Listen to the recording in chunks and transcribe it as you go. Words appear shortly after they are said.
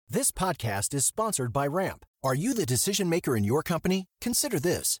This podcast is sponsored by Ramp. Are you the decision maker in your company? Consider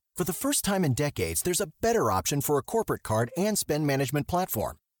this. For the first time in decades, there's a better option for a corporate card and spend management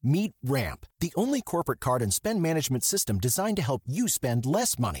platform. Meet Ramp, the only corporate card and spend management system designed to help you spend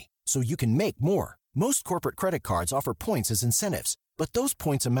less money so you can make more. Most corporate credit cards offer points as incentives, but those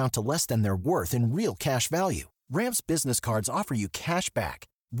points amount to less than their worth in real cash value. Ramp's business cards offer you cash back,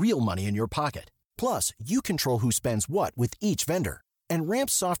 real money in your pocket. Plus, you control who spends what with each vendor. And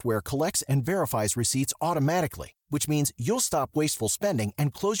Ramp's software collects and verifies receipts automatically, which means you'll stop wasteful spending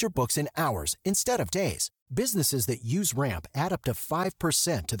and close your books in hours instead of days. Businesses that use Ramp add up to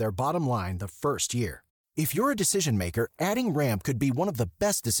 5% to their bottom line the first year. If you're a decision maker, adding Ramp could be one of the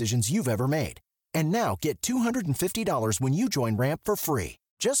best decisions you've ever made. And now get $250 when you join Ramp for free.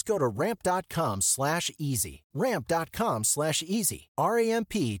 Just go to ramp.com/easy. Ramp.com/easy.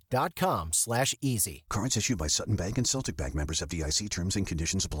 RAMP.com/easy. Cards issued by Sutton Bank and Celtic Bank, members FDIC. Terms and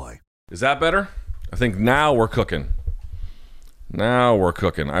conditions apply. Is that better? I think now we're cooking.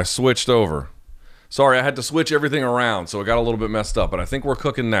 I switched over. Sorry, I had to switch everything around, so it got a little bit messed up, but I think we're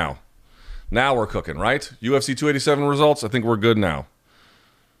cooking now. Now we're cooking, right? UFC 287 results, I think we're good now.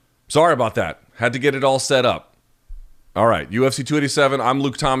 Sorry about that. Had to get it all set up. All right, UFC 287, I'm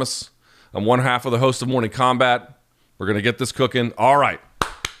Luke Thomas. I'm one half of the host of Morning Combat. We're going to get this cooking. All right.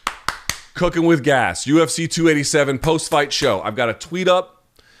 Cooking with gas. UFC 287 post-fight show. I've got a tweet up.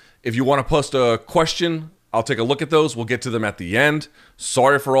 If you want to post a question, I'll take a look at those. We'll get to them at the end.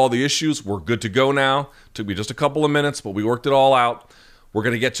 Sorry for all the issues. We're good to go now. Took me just a couple of minutes, but we worked it all out. We're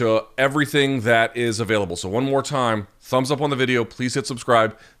going to get to everything that is available. So one more time, thumbs up on the video. Please hit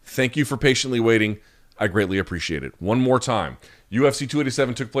subscribe. Thank you for patiently waiting. I greatly appreciate it. One more time. UFC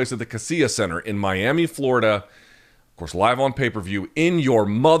 287 took place at the Casilla Center in Miami, Florida. Of course, live on pay-per-view in your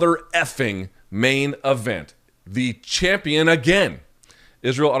mother effing main event. The champion again,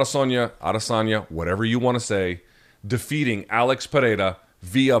 Israel Adesanya, whatever you want to say, defeating Alex Pereira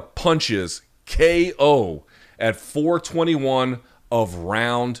via punches KO at 4:21 of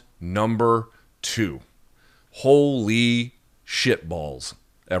round number 2. Holy shitballs,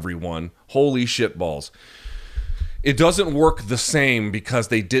 everyone. Holy shitballs. It doesn't work the same because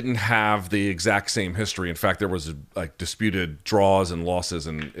they didn't have the exact same history. In fact, there was disputed draws and losses,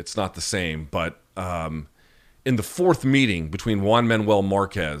 and it's not the same. But in the fourth meeting between Juan Manuel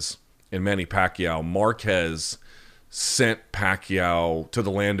Marquez and Manny Pacquiao, Marquez sent Pacquiao to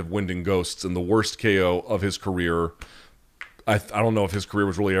the land of wind and ghosts in the worst KO of his career. I don't know if his career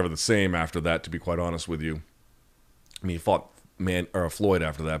was really ever the same after that, to be quite honest with you. I mean, he fought Floyd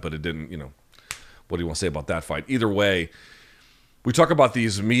after that, but it didn't, what do you want to say about that fight? Either way, we talk about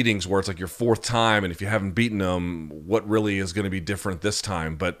these meetings where it's like your fourth time, and if you haven't beaten them, what really is going to be different this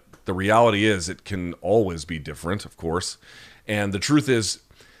time? But the reality is it can always be different, of course. And the truth is,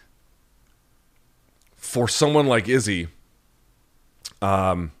 for someone like Izzy,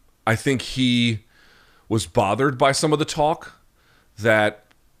 I think he was bothered by some of the talk that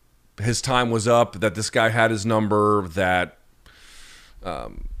his time was up, that this guy had his number, that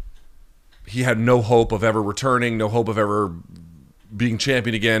he had no hope of ever returning, no hope of ever being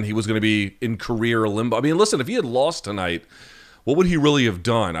champion again. He was going to be in career limbo. I mean, listen, if he had lost tonight, what would he really have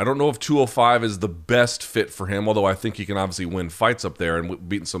done? I don't know if 205 is the best fit for him, although I think he can obviously win fights up there and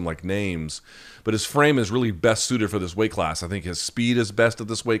beating some names. But his frame is really best suited for this weight class. I think his speed is best at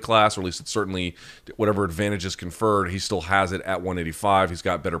this weight class, or at least it's certainly whatever advantage is conferred, he still has it at 185. He's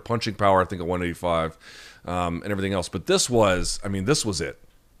got better punching power, I think, at 185, and everything else. But this was it.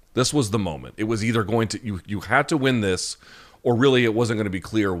 This was the moment. It was either going to, you had to win this, or really it wasn't going to be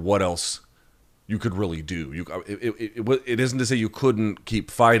clear what else you could really do. It isn't to say you couldn't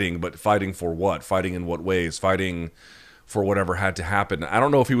keep fighting, but fighting for what? Fighting in what ways? Fighting for whatever had to happen. I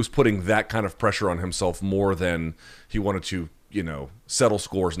don't know if he was putting that kind of pressure on himself more than he wanted to, settle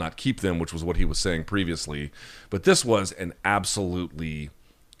scores, not keep them, which was what he was saying previously. But this was an absolutely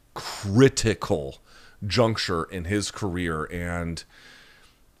critical juncture in his career, and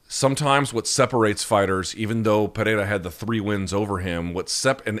sometimes what separates fighters, even though Pereira had the 3 wins over him,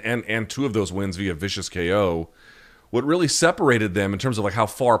 and 2 of those wins via vicious KO, what really separated them in terms of how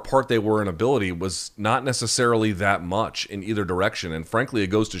far apart they were in ability was not necessarily that much in either direction. And frankly, it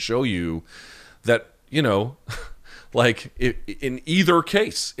goes to show you that, in either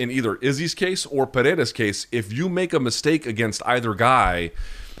case, in either Izzy's case or Pereira's case, if you make a mistake against either guy,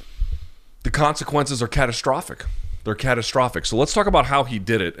 the consequences are catastrophic. They're catastrophic. So let's talk about how he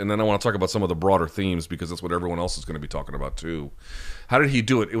did it, and then I want to talk about some of the broader themes because that's what everyone else is going to be talking about too. How did he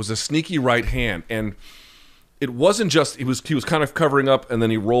do it? It was a sneaky right hand, and it wasn't just he was kind of covering up, and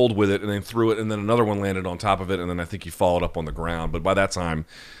then he rolled with it and then threw it, and then another one landed on top of it, and then I think he followed up on the ground. But by that time,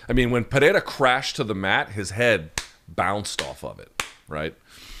 I mean, when Pereira crashed to the mat, his head bounced off of it, right?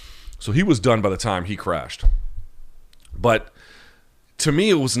 So he was done by the time he crashed. But to me,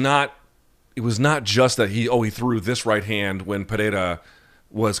 it was not just that he threw this right hand when Pereira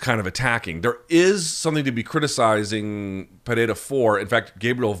was kind of attacking. There is something to be criticizing Pereira for. In fact,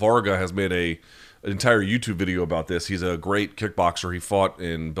 Gabriel Varga has made an entire YouTube video about this. He's a great kickboxer. He fought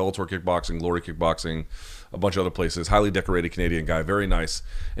in Bellator Kickboxing, Glory Kickboxing, a bunch of other places. Highly decorated Canadian guy, very nice.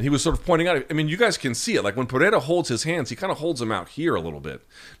 And he was sort of pointing out, I mean, you guys can see it. Like when Pereira holds his hands, he kind of holds them out here a little bit.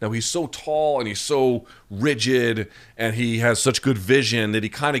 Now he's so tall and he's so rigid and he has such good vision that he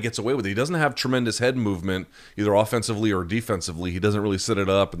kind of gets away with it. He doesn't have tremendous head movement, either offensively or defensively. He doesn't really sit it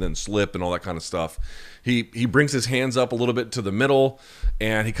up and then slip and all that kind of stuff. He brings his hands up a little bit to the middle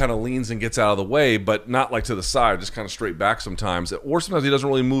and he kind of leans and gets out of the way, but not like to the side, just kind of straight back sometimes. Or sometimes he doesn't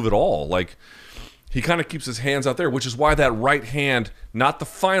really move at all. Like, he kind of keeps his hands out there, which is why that right hand, not the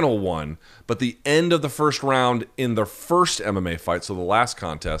final one, but the end of the first round in the first MMA fight, so the last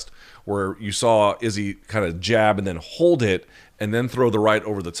contest, where you saw Izzy kind of jab and then hold it and then throw the right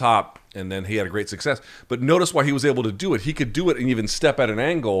over the top, and then he had a great success. But notice why he was able to do it. He could do it and even step at an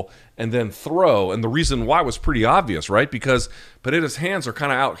angle and then throw, and the reason why was pretty obvious, right? Because Pereira's hands are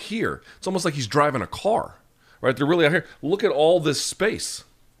kind of out here. It's almost like he's driving a car, right? They're really out here. Look at all this space,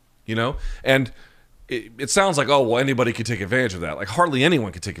 you know? And it sounds like, oh, well, anybody could take advantage of that. Like, hardly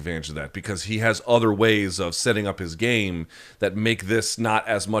anyone could take advantage of that because he has other ways of setting up his game that make this not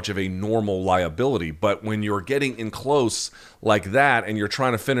as much of a normal liability. But when you're getting in close like that and you're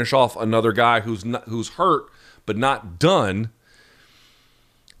trying to finish off another guy who's hurt but not done,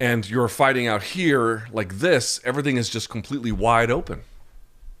 and you're fighting out here like this, everything is just completely wide open.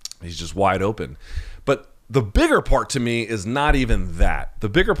 He's just wide open. But the bigger part to me is not even that. The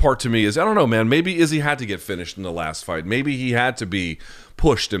bigger part to me is, I don't know, man, maybe Izzy had to get finished in the last fight. Maybe he had to be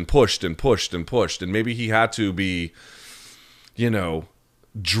pushed and pushed and pushed and pushed. And maybe he had to be, you know,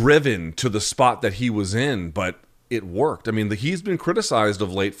 driven to the spot that he was in. But it worked. I mean, he's been criticized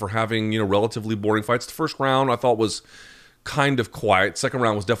of late for having, you know, relatively boring fights. The first round I thought was kind of quiet. Second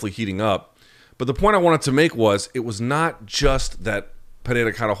round was definitely heating up. But the point I wanted to make was it was not just that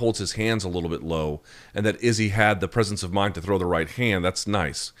Pereira kind of holds his hands a little bit low and that Izzy had the presence of mind to throw the right hand. That's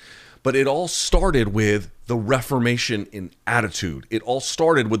nice. But it all started with the reformation in attitude. It all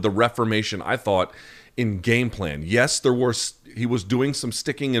started with the reformation, I thought, in game plan. Yes, he was doing some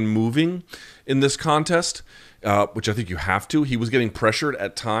sticking and moving in this contest, which I think you have to. He was getting pressured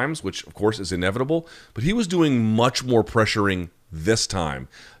at times, which of course is inevitable, but he was doing much more pressuring this time.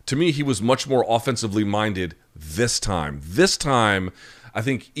 To me, he was much more offensively minded this time. This time, I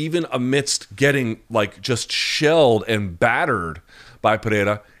think even amidst getting like just shelled and battered by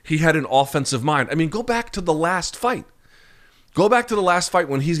Pereira, he had an offensive mind. I mean, go back to the last fight. Go back to the last fight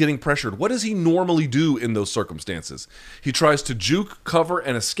when he's getting pressured. What does he normally do in those circumstances? He tries to juke, cover,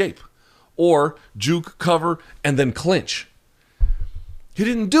 and escape. Or juke, cover, and then clinch. He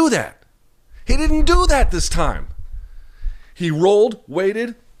didn't do that. He didn't do that this time. He rolled,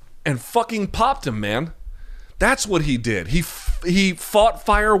 waited, and fucking popped him, man. That's what he did. He fought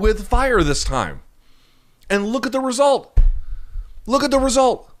fire with fire this time. And look at the result. Look at the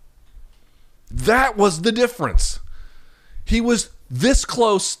result. That was the difference. He was this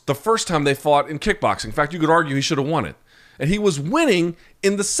close the first time they fought in kickboxing. In fact, you could argue he should have won it. And he was winning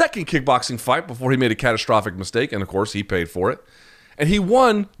in the second kickboxing fight before he made a catastrophic mistake. And of course, he paid for it. And he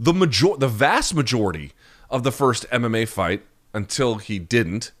won the vast majority of the first MMA fight until he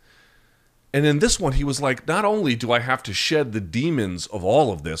didn't. And in this one, he was like, not only do I have to shed the demons of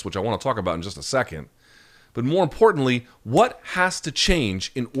all of this, which I want to talk about in just a second, but more importantly, what has to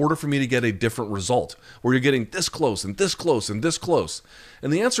change in order for me to get a different result where you're getting this close and this close and this close?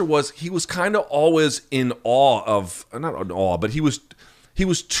 And the answer was he was kind of always in awe of, not in awe, but he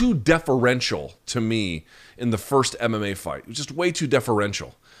was too deferential to me in the first MMA fight. He was just way too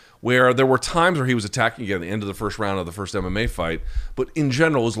deferential. Where there were times where he was attacking again at the end of the first round of the first MMA fight, but in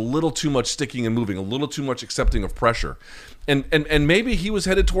general it was a little too much sticking and moving, a little too much accepting of pressure. And maybe he was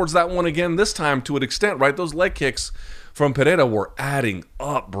headed towards that one again this time to an extent, right? Those leg kicks from Pereira were adding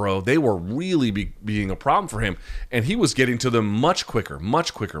up, bro. They were really being a problem for him, and he was getting to them much quicker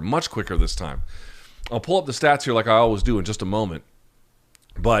this time. I'll pull up the stats here like I always do in just a moment.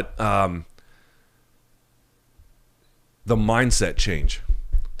 But the mindset change.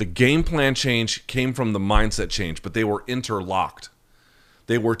 The game plan change came from the mindset change, but they were interlocked.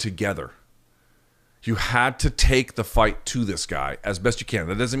 They were together. You had to take the fight to this guy as best you can.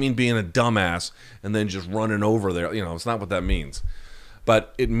 That doesn't mean being a dumbass and then just running over there. It's not what that means.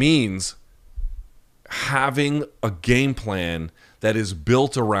 But it means having a game plan that is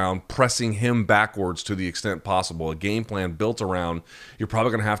built around pressing him backwards to the extent possible. A game plan built around you're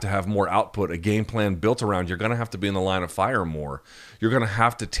probably going to have more output. A game plan built around you're going to have to be in the line of fire more. You're going to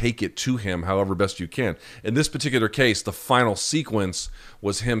have to take it to him however best you can. In this particular case, the final sequence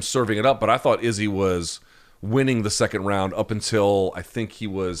was him serving it up, but I thought Izzy was winning the second round up until I think he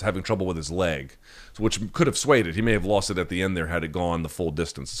was having trouble with his leg, which could have swayed it. He may have lost it at the end there had it gone the full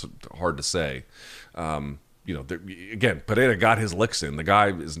distance. It's hard to say. Again, Pereira got his licks in. The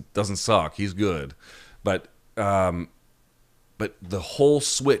guy doesn't suck. He's good. But the whole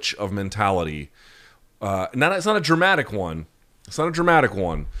switch of mentality, it's not a dramatic one. It's not a dramatic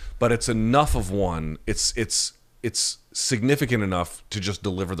one, but it's enough of one. It's significant enough to just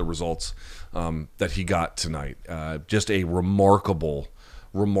deliver the results that he got tonight. Just a remarkable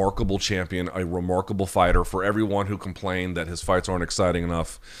champion, a remarkable fighter. For everyone who complained that his fights aren't exciting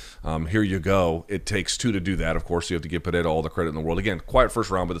enough, here you go. It takes two to do that. Of course, you have to give Pereira all the credit in the world. Again, quiet first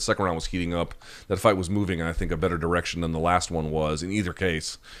round, but the second round was heating up. That fight was moving in, I think, a better direction than the last one was. In either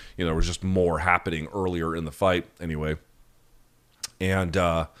case, there was just more happening earlier in the fight anyway. And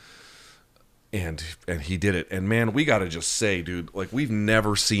he did it. And man, we got to just say, dude, like we've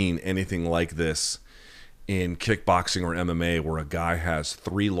never seen anything like this in kickboxing or MMA where a guy has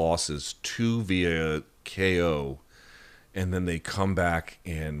 3 losses, 2 via KO, and then they come back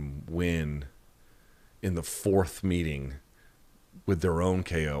and win in the 4th meeting with their own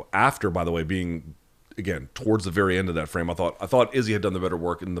KO. After, by the way, being, again, towards the very end of that frame, I thought Izzy had done the better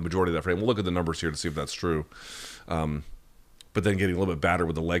work in the majority of that frame. We'll look at the numbers here to see if that's true. But then getting a little bit battered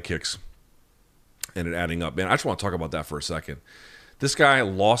with the leg kicks and it adding up. Man, I just want to talk about that for a second. This guy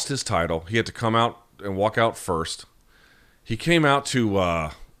lost his title. He had to come out and walk out first. He came out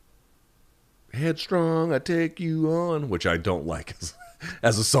to Headstrong, I Take You On, which I don't like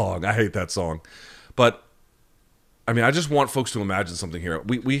as a song. I hate that song. But, I mean, I just want folks to imagine something here.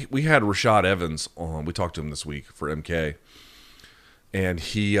 We had Rashad Evans on. We talked to him this week for MK. And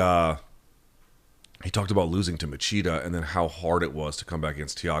he talked about losing to Machida and then how hard it was to come back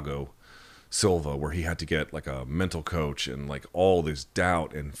against Thiago Silva, where he had to get like a mental coach and like all this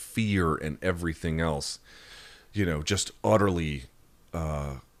doubt and fear and everything else, just utterly,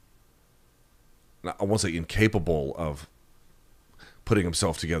 I won't say incapable of putting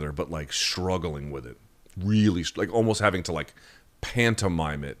himself together, but like struggling with it, really like almost having to like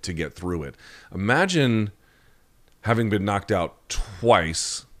pantomime it to get through it. Imagine having been knocked out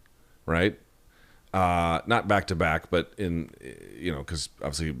twice, right? Not back to back, but because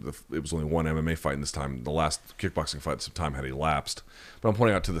obviously it was only one MMA fight in this time. The last kickboxing fight, some time had elapsed. But I'm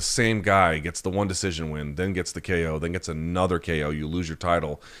pointing out to the same guy gets the one decision win, then gets the KO, then gets another KO. You lose your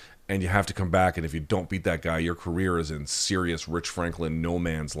title, and you have to come back. And if you don't beat that guy, your career is in serious Rich Franklin no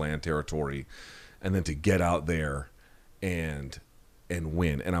man's land territory. And then to get out there and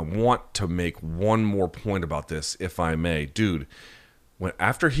win. And I want to make one more point about this, if I may, dude.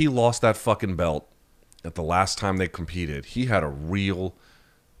 After he lost that fucking belt at the last time they competed, he had a real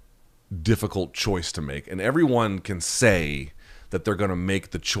difficult choice to make. And everyone can say that they're going to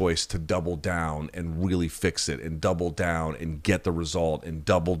make the choice to double down and really fix it and double down and get the result and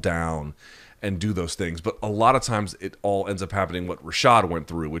double down and do those things. But a lot of times it all ends up happening what Rashad went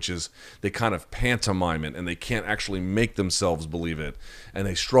through, which is they kind of pantomime it and they can't actually make themselves believe it. And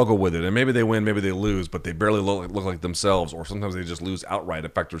they struggle with it. And maybe they win, maybe they lose, but they barely look like themselves. Or sometimes they just lose outright. In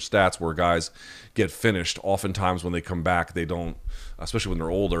fact, there's stats where guys get finished. Oftentimes when they come back, they don't, especially when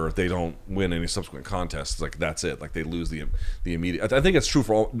they're older, they don't win any subsequent contests. It's like, that's it. Like they lose the immediate. I think it's true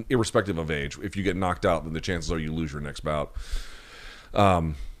for all, irrespective of age. If you get knocked out, then the chances are you lose your next bout.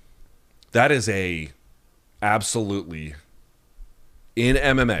 That is absolutely, in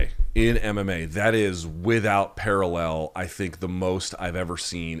MMA, that is without parallel, I think, the most I've ever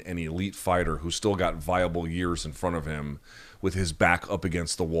seen an elite fighter who's still got viable years in front of him with his back up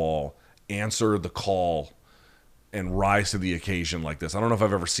against the wall, answer the call and rise to the occasion like this. I don't know if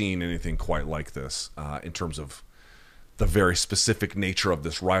I've ever seen anything quite like this in terms of the very specific nature of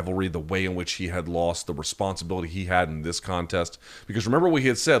this rivalry, the way in which he had lost, the responsibility he had in this contest. Because remember what he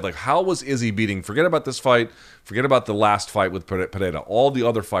had said, like, how was Izzy beating, forget about this fight, forget about the last fight with Pereira, all the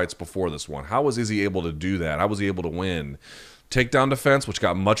other fights before this one. How was Izzy able to do that? How was he able to win? takedown defense, which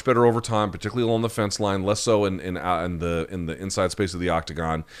got much better over time, particularly along the fence line, less so in the inside space of the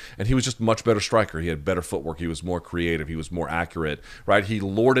octagon. And he was just much better striker. He had better footwork. He was more creative. He was more accurate, right? He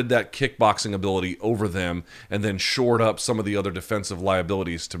lorded that kickboxing ability over them and then shored up some of the other defensive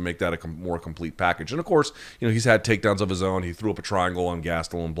liabilities to make that a more complete package. And of course, he's had takedowns of his own. He threw up a triangle on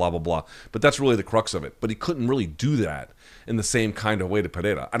Gastelum and blah, blah, blah. But that's really the crux of it. But he couldn't really do that in the same kind of way to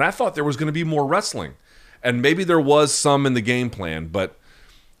Pereira. And I thought there was going to be more wrestling. And maybe there was some in the game plan, but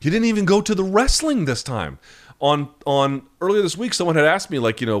he didn't even go to the wrestling this time. On earlier this week, someone had asked me,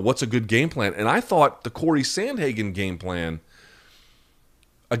 what's a good game plan? And I thought the Corey Sandhagen game plan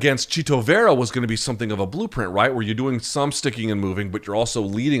against Chito Vera was going to be something of a blueprint, right? Where you're doing some sticking and moving, but you're also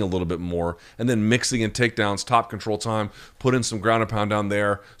leading a little bit more, and then mixing in takedowns, top control time, put in some ground and pound down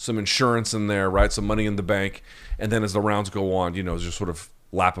there, some insurance in there, right? Some money in the bank, and then as the rounds go on, just sort of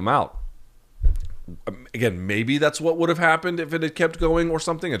lap them out. Again, maybe that's what would have happened if it had kept going or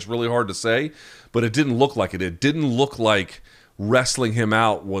something. It's really hard to say, but it didn't look like it. It didn't look like wrestling him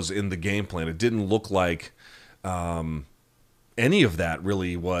out was in the game plan. It didn't look like any of that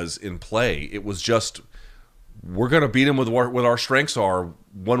really was in play. It was just, we're going to beat him with what our strengths are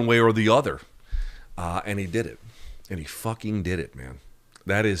one way or the other. And he did it. And he fucking did it, man.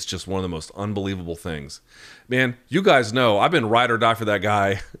 That is just one of the most unbelievable things. Man, you guys know I've been ride or die for that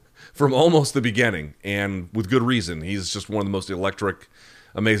guy from almost the beginning, and with good reason. He's just one of the most electric,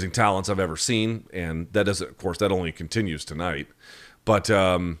 amazing talents I've ever seen, and that doesn't, of course, that only continues tonight. But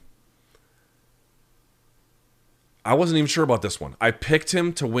I wasn't even sure about this one. I picked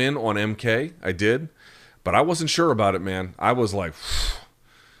him to win on MK, I did, but I wasn't sure about it, man. I was like,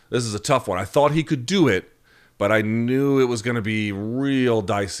 this is a tough one. I thought he could do it, but I knew it was going to be real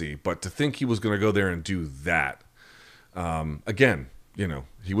dicey. But to think he was going to go there and do that, again,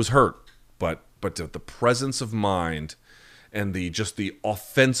 he was hurt, but the presence of mind and the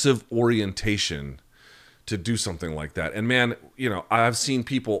offensive orientation to do something like that. And man, I've seen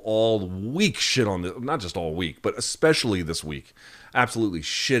people all week shit on this, not just all week, but especially this week, absolutely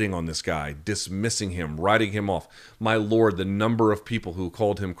shitting on this guy, dismissing him, writing him off. My Lord, the number of people who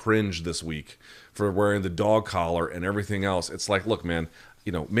called him cringe this week for wearing the dog collar and everything else. It's like, look, man,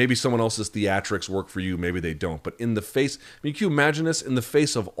 maybe someone else's theatrics work for you, maybe they don't. But in the face, can you imagine this? In the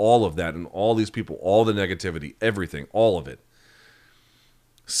face of all of that and all these people, all the negativity, everything, all of it,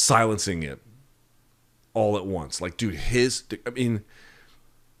 silencing it all at once. Like, dude, his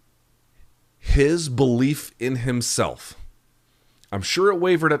belief in himself, I'm sure it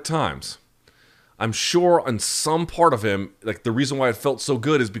wavered at times. I'm sure on some part of him, like the reason why it felt so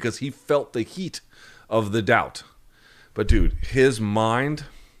good is because he felt the heat of the doubt. But dude, his mind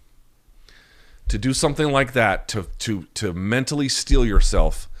to do something like that, to mentally steel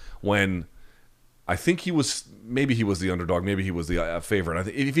yourself when I think maybe he was the underdog, maybe he was the favorite. I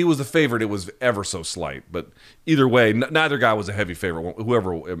think if he was the favorite, it was ever so slight. But either way, neither guy was a heavy favorite,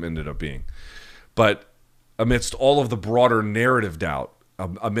 whoever it ended up being. But amidst all of the broader narrative doubt,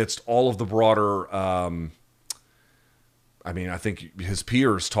 amidst all of the broader I think his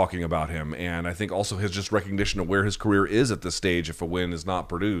peers talking about him, and I think also his just recognition of where his career is at this stage if a win is not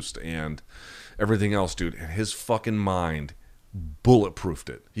produced, and everything else, dude. And his fucking mind bulletproofed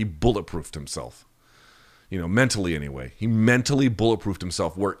it. He bulletproofed himself. Mentally anyway. He mentally bulletproofed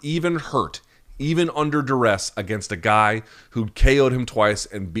himself, where even hurt, even under duress against a guy who'd KO'd him twice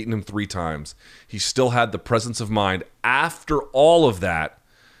and beaten him 3 times, he still had the presence of mind after all of that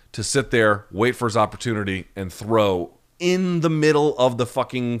to sit there, wait for his opportunity, and throw in the middle of the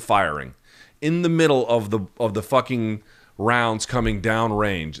fucking firing, in the middle of the fucking rounds coming down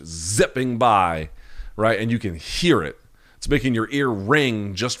range, zipping by, right? And you can hear it. It's making your ear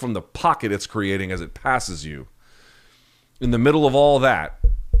ring just from the pocket it's creating as it passes you. In the middle of all that,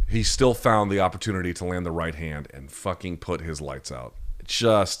 he still found the opportunity to land the right hand and fucking put his lights out.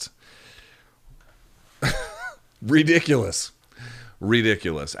 Just ridiculous.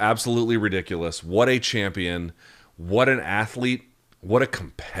 Ridiculous. Absolutely ridiculous. What a champion. What an athlete, what a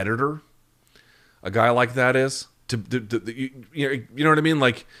competitor a guy like that is. You know what I mean?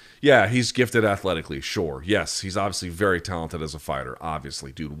 Like, yeah, he's gifted athletically, sure. Yes, he's obviously very talented as a fighter,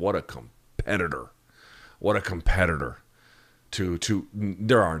 obviously. Dude, what a competitor. What a competitor. The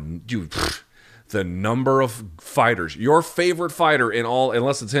number of fighters, your favorite fighter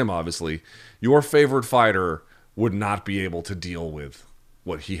unless it's him, obviously, your favorite fighter would not be able to deal with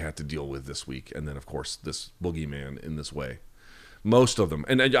what he had to deal with this week. And then, of course, this boogeyman in this way. Most of them.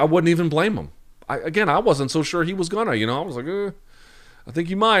 And I wouldn't even blame him. I wasn't so sure he was gonna. I was like, I think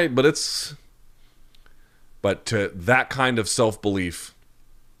he might. But to that kind of self-belief,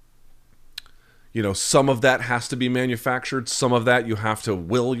 some of that has to be manufactured. Some of that you have to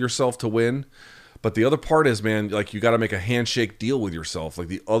will yourself to win. But the other part is, man, like, you got to make a handshake deal with yourself. Like,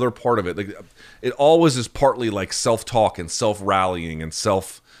 the other part of it, like, it always is partly like self-talk and self-rallying and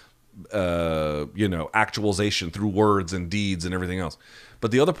actualization through words and deeds and everything else. But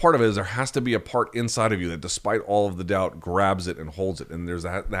the other part of it is there has to be a part inside of you that, despite all of the doubt, grabs it and holds it. And there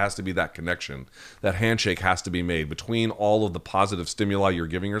has to be that connection. That handshake has to be made between all of the positive stimuli you're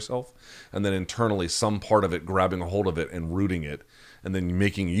giving yourself, and then internally some part of it grabbing a hold of it and rooting it, and then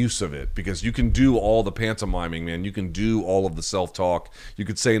making use of it. Because you can do all the pantomiming, man. You can do all of the self-talk. You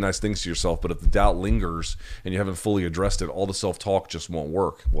could say nice things to yourself, but if the doubt lingers and you haven't fully addressed it, all the self-talk just won't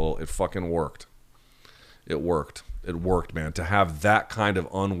work. Well, it fucking worked. It worked. It worked, man. To have that kind of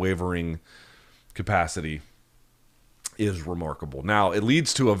unwavering capacity is remarkable. Now, it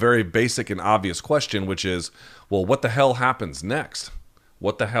leads to a very basic and obvious question, which is, well, what the hell happens next?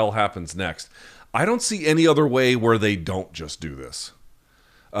 What the hell happens next? I don't see any other way where they don't just do this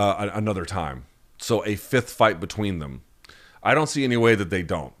another time. So a fifth fight between them. I don't see any way that they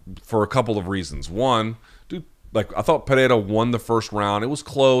don't, for a couple of reasons. One, dude, like, I thought Pereira won the first round. It was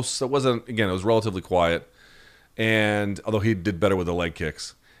close. It was relatively quiet. And although he did better with the leg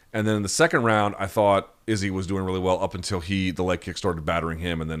kicks. And then in the second round, I thought Izzy was doing really well up until the leg kick started battering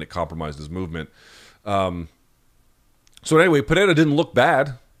him, and then it compromised his movement. So anyway, Pereira didn't look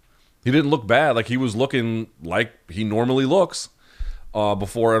bad. He didn't look bad. Like, he was looking like he normally looks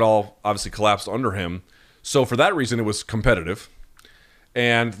before it all obviously collapsed under him. So for that reason, it was competitive.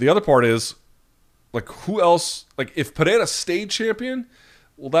 And the other part is, like, who else? Like, if Pereira stayed champion,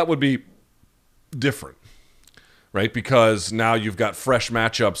 well, that would be different. Right, because now you've got fresh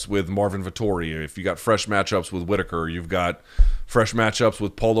matchups with Marvin Vettori. If you got fresh matchups with Whitaker, you've got fresh matchups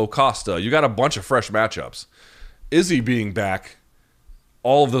with Paulo Costa. You got a bunch of fresh matchups. Izzy being back,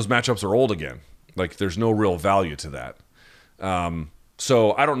 all of those matchups are old again. Like, there's no real value to that.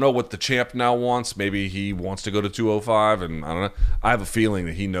 So I don't know what the champ now wants. Maybe he wants to go to 205, and I don't know. I have a feeling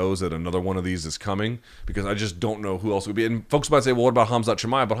that he knows that another one of these is coming, because I just don't know who else would be. And folks might say, well, what about Khamzat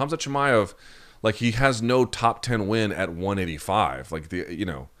Chimaev? But Khamzat Chimaev, like, he has no top 10 win at 185. Like,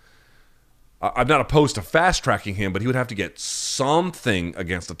 I'm not opposed to fast tracking him, but he would have to get something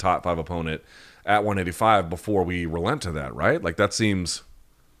against a top 5 opponent at 185 before we relent to that, right? Like, that seems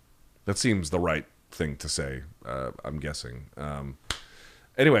the right thing to say, I'm guessing.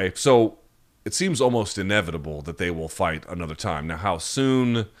 Anyway, so it seems almost inevitable that they will fight another time. Now, how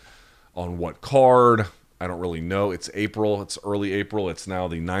soon, on what card, I don't really know. It's April. It's early April. It's now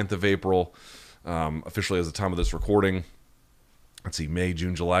the 9th of April. Officially as the time of this recording. Let's see, May,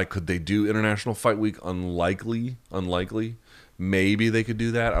 June, July. Could they do International Fight Week? Unlikely. Maybe they could do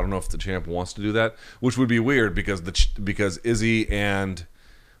that. I don't know if the champ wants to do that, which would be weird because Izzy and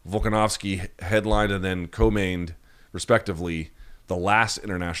Volkanovski headlined and then co-mained, respectively, the last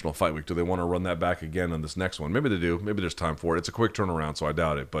International Fight Week. Do they want to run that back again on this next one? Maybe they do. Maybe there's time for it. It's a quick turnaround, so I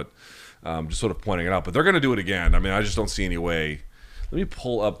doubt it. But just sort of pointing it out. But they're going to do it again. I mean, I just don't see any way. Let me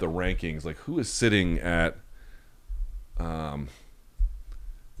pull up the rankings. Like, who is sitting at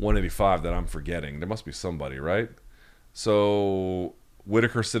 185 that I'm forgetting? There must be somebody, right? So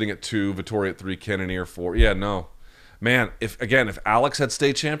Whitaker sitting at 2, Vettori at 3, Cannonier 4. Yeah, no. Man, if Alex had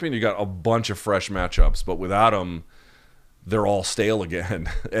stayed champion, you got a bunch of fresh matchups. But without him, they're all stale again.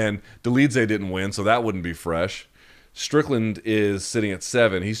 And Dolidze didn't win, so that wouldn't be fresh. Strickland is sitting at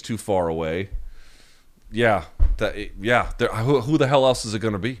 7. He's too far away. Yeah. Who the hell else is it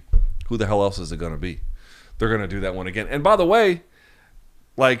going to be? They're going to do that one again. And by the way,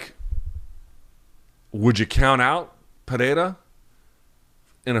 like, would you count out Pereira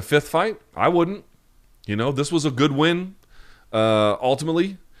in a 5th fight? I wouldn't. This was a good win,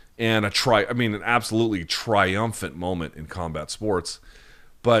 ultimately, and an absolutely triumphant moment in combat sports.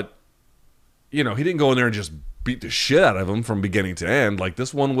 But, he didn't go in there and just beat the shit out of him from beginning to end. Like,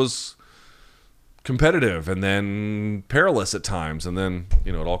 this one was competitive and then perilous at times, and then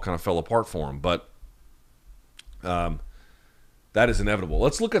it all kind of fell apart for him. But that is inevitable.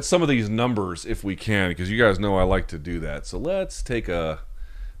 Let's look at some of these numbers if we can, because you guys know I like to do that. So let's take a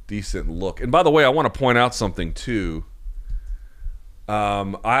decent look. And by the way, I want to point out something too.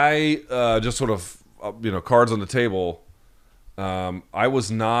 I just sort of cards on the table. I was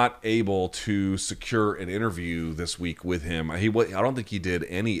not able to secure an interview this week with him. I don't think he did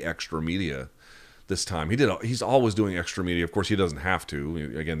any extra media this time. He's always doing extra media. Of course, he doesn't have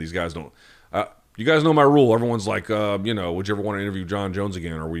to. Again, these guys don't. You guys know my rule. Everyone's like, would you ever want to interview John Jones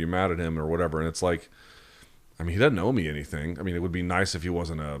again, or were you mad at him, or whatever? And it's like, I mean, he doesn't owe me anything. I mean, it would be nice if he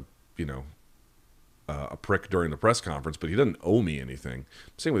wasn't a a prick during the press conference, but he doesn't owe me anything.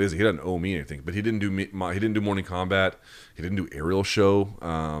 Same with Izzy, he doesn't owe me anything. But he didn't do Morning Combat, he didn't do Ariel's show,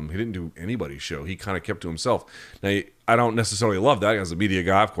 he didn't do anybody's show. He kind of kept to himself. Now, I don't necessarily love that as a media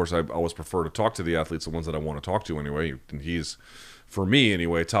guy. Of course, I always prefer to talk to the athletes, the ones that I want to talk to anyway. And he's, for me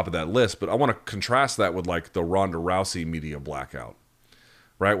anyway, top of that list. But I want to contrast that with like the Ronda Rousey media blackout,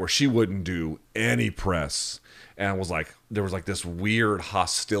 right, where she wouldn't do any press. And there was like this weird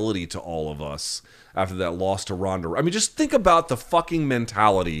hostility to all of us after that loss to Ronda. I mean, just think about the fucking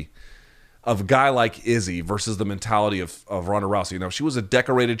mentality of a guy like Izzy versus the mentality of Ronda Rousey. You know, she was a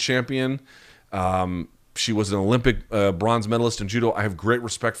decorated champion. She was an Olympic bronze medalist in judo. I have great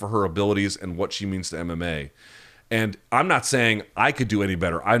respect for her abilities and what she means to MMA. And I'm not saying I could do any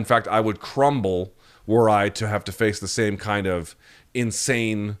better. In fact, I would crumble were I to have to face the same kind of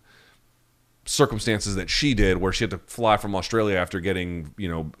insane circumstances that she did, where she had to fly from Australia after getting,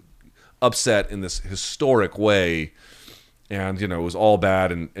 upset in this historic way, and it was all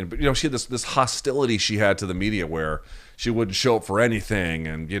bad, and she had this hostility she had to the media, where she wouldn't show up for anything,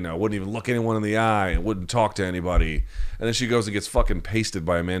 and wouldn't even look anyone in the eye, and wouldn't talk to anybody, and then she goes and gets fucking pasted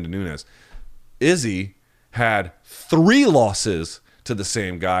by Amanda Nunes. Izzy had 3 losses to the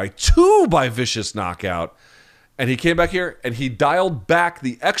same guy, 2 by vicious knockout. And he came back here and he dialed back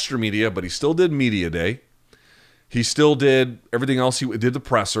the extra media, but he still did media day. He still did everything else. He did the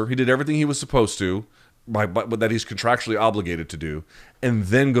presser. He did everything he was supposed to, but that he's contractually obligated to do, and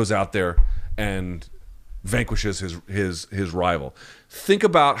then goes out there and vanquishes his rival. Think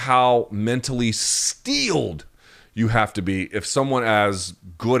about how mentally steeled you have to be if someone as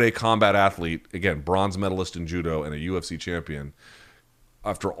good a combat athlete, again, bronze medalist in judo and a UFC champion,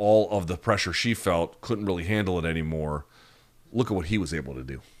 after all of the pressure she felt, couldn't really handle it anymore. Look at what he was able to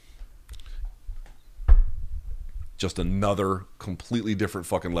do. Just another completely different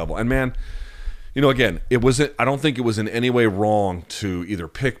fucking level. And man, again, I don't think it was in any way wrong to either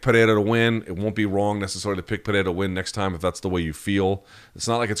pick Pereira to win. It won't be wrong necessarily to pick Pereira to win next time if that's the way you feel. It's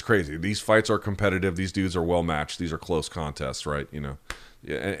not like it's crazy. These fights are competitive. These dudes are well matched. These are close contests, right?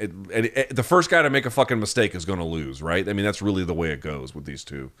 Yeah, the first guy to make a fucking mistake is going to lose, right? I mean, that's really the way it goes with these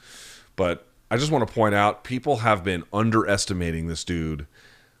two. But I just want to point out, people have been underestimating this dude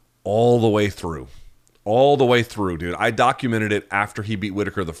all the way through. All the way through, dude. I documented it after he beat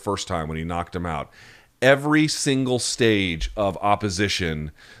Whitaker the first time when he knocked him out. Every single stage of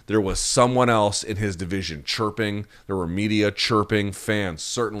opposition, there was someone else in his division chirping. There were media chirping, fans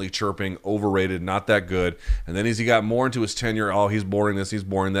certainly chirping, overrated, not that good. And then as he got more into his tenure, he's boring this, he's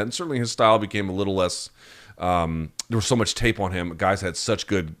boring that. And certainly his style became a little less, there was so much tape on him. Guys had such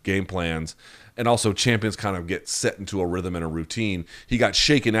good game plans. And also champions kind of get set into a rhythm and a routine. He got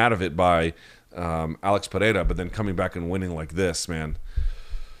shaken out of it by Alex Pereira, but then coming back and winning like this, man.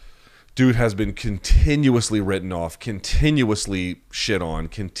 Dude has been continuously written off, continuously shit on,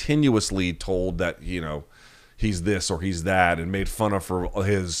 continuously told that, he's this or he's that, and made fun of for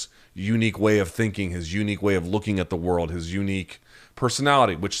his unique way of thinking, his unique way of looking at the world, his unique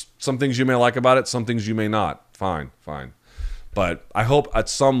personality, which some things you may like about it, some things you may not. Fine. But I hope at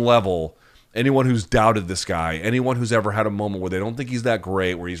some level, anyone who's doubted this guy, anyone who's ever had a moment where they don't think he's that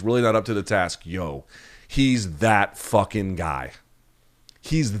great, where he's really not up to the task, he's that fucking guy.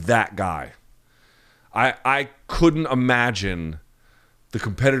 He's that guy. I couldn't imagine the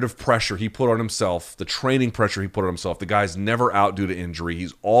competitive pressure he put on himself, the training pressure he put on himself. The guy's never out due to injury.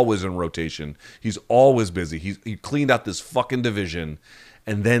 He's always in rotation. He's always busy. He cleaned out this fucking division.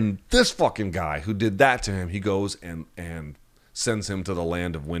 And then this fucking guy who did that to him, he goes and sends him to the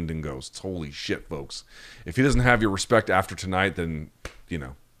land of wind and ghosts. Holy shit, folks. If he doesn't have your respect after tonight, then, I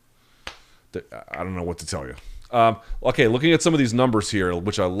don't know what to tell you. Okay, looking at some of these numbers here,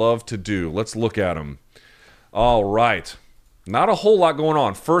 which I love to do. Let's look at them. All right. Not a whole lot going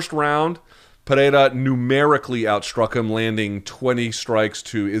on. First round, Pereira numerically outstruck him, landing 20 strikes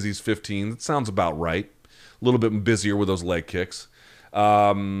to Izzy's 15. That sounds about right. A little bit busier with those leg kicks.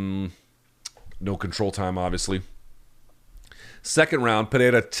 No control time, obviously. Second round,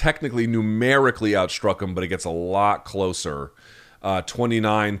 Pereira technically numerically outstruck him, but it gets a lot closer.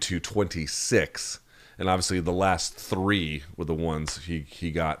 29 to 26. And obviously the last 3 were the ones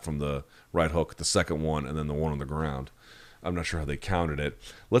he got from the right hook, the second one, and then the one on the ground. I'm not sure how they counted it.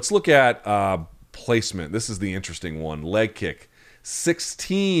 Let's look at placement. This is the interesting one. Leg kick.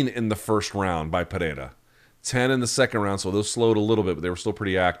 16 in the first round by Pereira. 10 in the second round, so those slowed a little bit, but they were still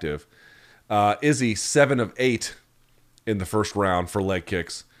pretty active. Izzy, 7 of 8 in the first round for leg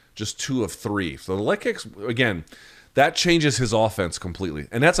kicks. Just 2 of 3. So the leg kicks, again, that changes his offense completely.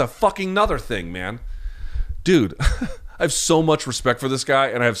 And that's a fucking another thing, man. Dude, I have so much respect for this guy,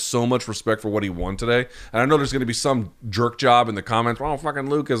 and I have so much respect for what he won today. And I know there's going to be some jerk job in the comments. Oh, fucking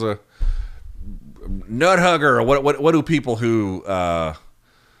Luke is a nut hugger. Or what do people who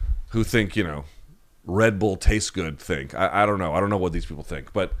think, Red Bull tastes good think? I don't know. I don't know what these people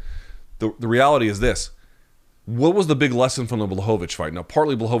think. But the reality is this. What was the big lesson from the Blachowicz fight? Now,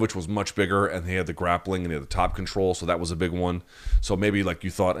 partly Blachowicz was much bigger, and he had the grappling, and he had the top control, so that was a big one. So maybe like you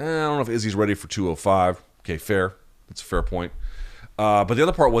thought, I don't know if Izzy's ready for 205. Okay, fair. That's a fair point. But the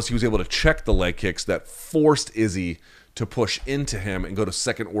other part was he was able to check the leg kicks that forced Izzy to push into him and go to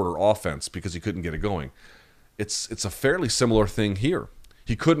second-order offense because he couldn't get it going. It's a fairly similar thing here.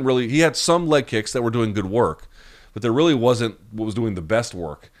 He had some leg kicks that were doing good work, but there really wasn't what was doing the best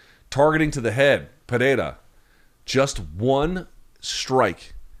work. Targeting to the head, Pereira. Just one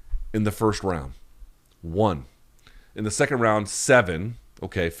strike in the first round. One. In the second round, 7.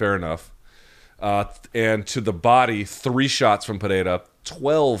 Okay, fair enough. And to the body, 3 shots from Pereira,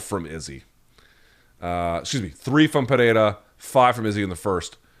 12 from Izzy. 3 from Pereira, 5 from Izzy in the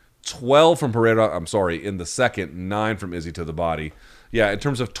first. 12 from Pereira, in the second, 9 from Izzy to the body. Yeah, in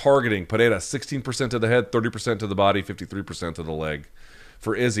terms of targeting, Pereira, 16% to the head, 30% to the body, 53% to the leg.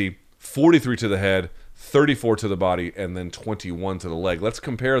 For Izzy, 43 to the head, 34 to the body, and then 21 to the leg. Let's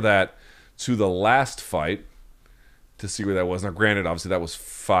compare that to the last fight to see where that was. Now, granted, obviously that was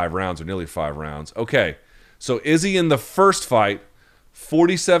 5 rounds or nearly 5 rounds. Okay, so Izzy in the first fight,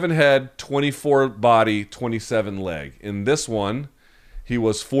 47 head, 24 body, 27 leg. In this one, he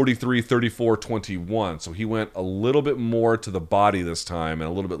was 43, 34, 21. So he went a little bit more to the body this time and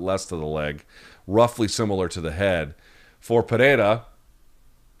a little bit less to the leg, roughly similar to the head. For Pereira,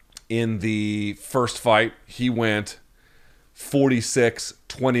 in the first fight, he went 46,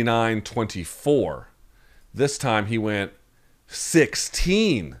 29, 24. This time he went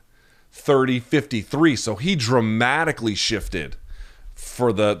 16, 30, 53. So he dramatically shifted.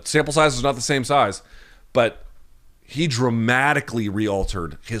 For the sample size is not the same size, but he dramatically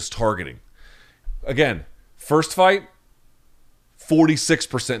re-altered his targeting. Again, first fight,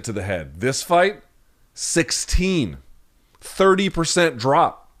 46% to the head. This fight, 16, 30%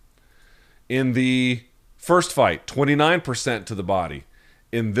 drop. In the first fight, 29% to the body.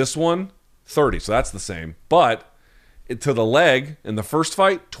 In this one, 30. So that's the same. But to the leg, in the first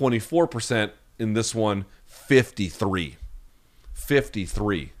fight, 24%. In this one, 53.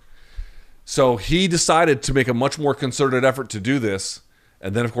 53. So he decided to make a much more concerted effort to do this.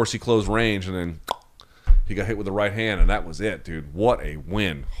 And then, of course, he closed range, and then he got hit with the right hand, and that was it, dude. What a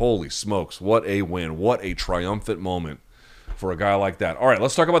win. Holy smokes. What a win. What a triumphant moment for a guy like that. All right,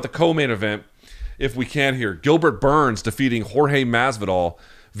 let's talk about the co-main event, if we can here. Gilbert Burns defeating Jorge Masvidal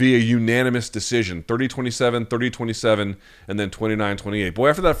via unanimous decision. 30-27, 30-27, and then 29-28. Boy,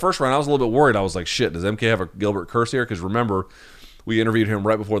 after that first round, I was a little bit worried. I was like, shit, does MK have a Gilbert curse here? Because remember, we interviewed him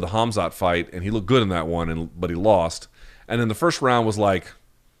right before the Hamzat fight, and he looked good in that one, but he lost. And then the first round was like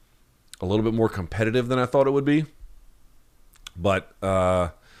a little bit more competitive than I thought it would be. But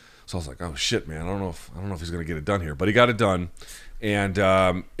so I was like, oh shit, man, I don't know if he's gonna get it done here, but he got it done, and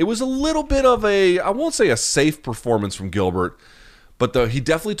it was a little bit of I won't say a safe performance from Gilbert, but he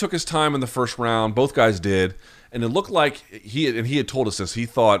definitely took his time in the first round. Both guys did, and it looked like he had told us this. He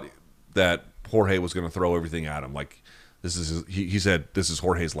thought that Jorge was going to throw everything at him. Like he said, this is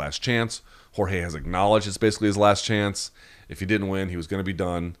Jorge's last chance. Jorge has acknowledged it's basically his last chance. If he didn't win, he was going to be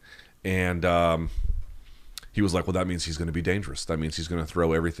done, and he was like, well, that means he's going to be dangerous. That means he's going to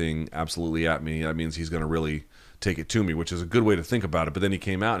throw everything absolutely at me. That means he's going to really take it to me, which is a good way to think about it. But then he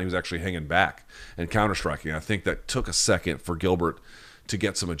came out and he was actually hanging back and counter-striking. I think that took a second for Gilbert to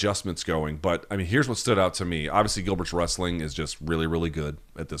get some adjustments going. But, I mean, here's what stood out to me. Obviously, Gilbert's wrestling is just really, really good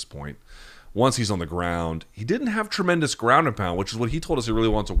at this point. Once he's on the ground, he didn't have tremendous ground and pound, which is what he told us he really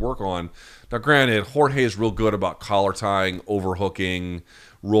wants to work on. Now, granted, Jorge is real good about collar tying, overhooking,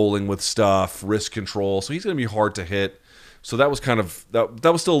 rolling with stuff, wrist control, so he's going to be hard to hit. So that was kind of that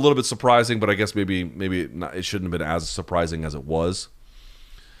was still a little bit surprising, but I guess maybe it shouldn't have been as surprising as it was.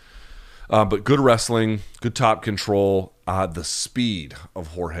 But good wrestling, good top control, the speed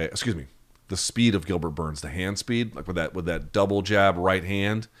of the speed of Gilbert Burns, the hand speed, like with that double jab right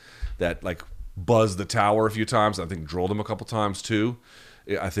hand that like buzzed the tower a few times. I think drilled him a couple times too.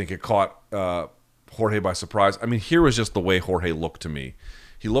 I think it caught Jorge by surprise. I mean, here was just the way Jorge looked to me.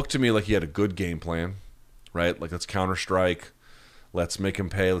 He looked to me like he had a good game plan, right? Like, let's counter-strike. Let's make him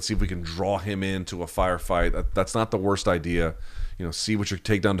pay. Let's see if we can draw him into a firefight. That's not the worst idea. You know, see what your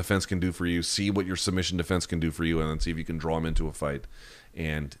takedown defense can do for you. See what your submission defense can do for you, and then see if you can draw him into a fight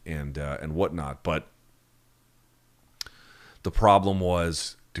and whatnot. But the problem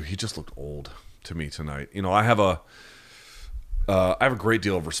was, dude, he just looked old to me tonight. You know, I have a I have a great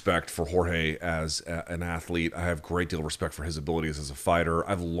deal of respect for Jorge as an athlete. I have a great deal of respect for his abilities as a fighter.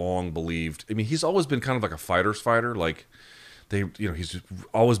 I've long believed. I mean, he's always been kind of like a fighter's fighter. Like he's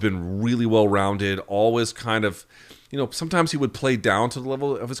always been really well rounded. Always kind of, sometimes he would play down to the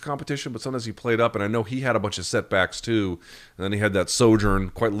level of his competition, but sometimes he played up. And I know he had a bunch of setbacks too. And then he had that sojourn,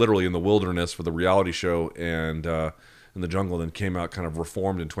 quite literally, in the wilderness for the reality show and in the jungle. Then came out kind of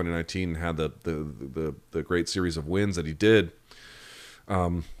reformed in 2019 and had the great series of wins that he did.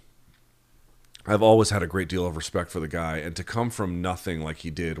 I've always had a great deal of respect for the guy, and to come from nothing like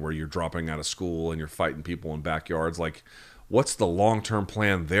he did, where you're dropping out of school and you're fighting people in backyards, like, what's the long-term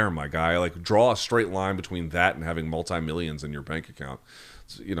plan there, my guy? Like, draw a straight line between that and having multi-millions in your bank account.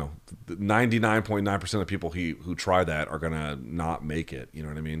 So, 99.9% of people who try that are gonna not make it. You know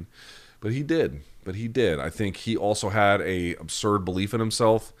what I mean? But he did. I think he also had a absurd belief in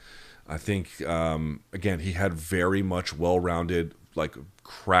himself. I think, again, he had very much well-rounded, like,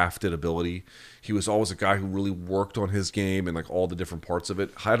 crafted ability. He was always a guy who really worked on his game and like all the different parts of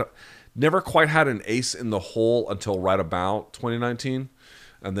it. Never quite had an ace in the hole until right about 2019,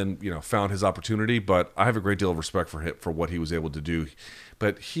 and then found his opportunity. But I have a great deal of respect for him for what he was able to do.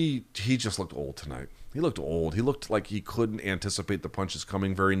 But he just looked old tonight. He looked old. He looked like he couldn't anticipate the punches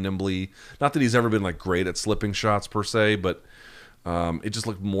coming very nimbly. Not that he's ever been like great at slipping shots per se, but it just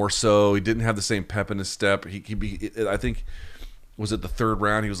looked more so. He didn't have the same pep in his step. I think, was it the third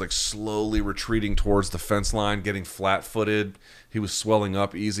round? He was like slowly retreating towards the fence line, getting flat-footed. He was swelling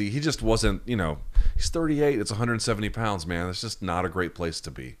up easy. He just wasn't, he's 38. It's 170 pounds, man. It's just not a great place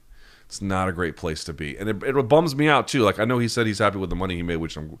to be. It's not a great place to be. And it bums me out, too. Like, I know he said he's happy with the money he made,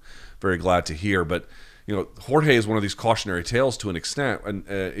 which I'm very glad to hear. But, Jorge is one of these cautionary tales to an extent, and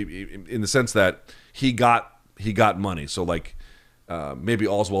in the sense that he got money. So, like, maybe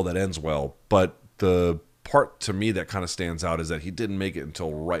all's well that ends well. But the part to me that kind of stands out is that he didn't make it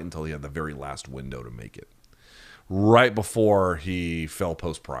until he had the very last window to make it. Right before he fell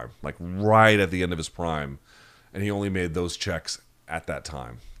post-prime. Like, right at the end of his prime. And he only made those checks at that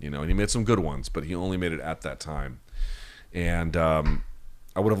time, and he made some good ones, but he only made it at that time. And I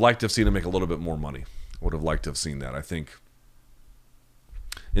would have liked to have seen him make a little bit more money. I would have liked to have seen that. I think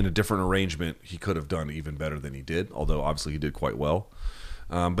in a different arrangement, he could have done even better than he did, although obviously he did quite well.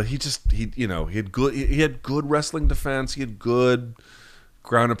 But he had good wrestling defense. He had good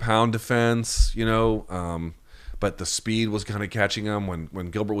ground and pound defense, but the speed was kind of catching him when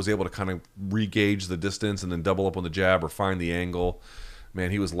Gilbert was able to kind of re-gauge the distance and then double up on the jab or find the angle.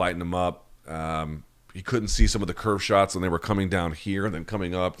 Man, he was lighting him up. He couldn't see some of the curve shots, and they were coming down here and then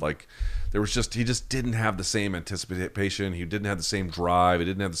coming up. Like, he just didn't have the same anticipation. He didn't have the same drive. He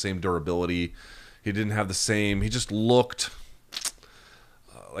didn't have the same durability. He just looked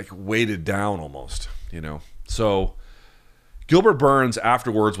like weighted down almost, So Gilbert Burns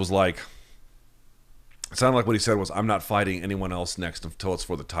afterwards was like, it sounded like what he said was, I'm not fighting anyone else next until it's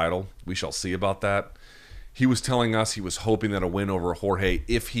for the title. We shall see about that. He was telling us he was hoping that a win over Jorge,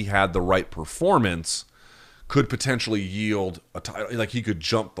 if he had the right performance, could potentially yield a title. Like, he could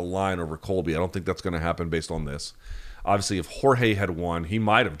jump the line over Colby. I don't think that's going to happen based on this. Obviously, if Jorge had won, he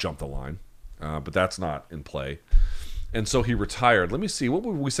might have jumped the line, but that's not in play. And so he retired. Let me see. What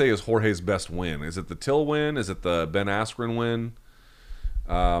would we say is Jorge's best win? Is it the Till win? Is it the Ben Askren win?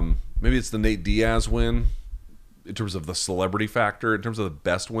 Maybe it's the Nate Diaz win in terms of the celebrity factor. In terms of the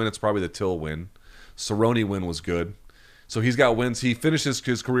best win, it's probably the Till win. Cerrone win was good. So he's got wins. He finishes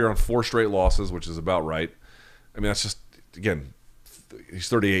his career on 4 straight losses, which is about right. I mean, that's just, again, he's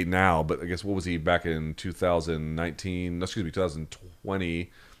 38 now, but I guess what was he back in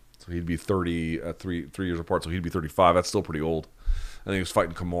 2020? So he'd be 30, three years apart, so he'd be 35. That's still pretty old. I think he was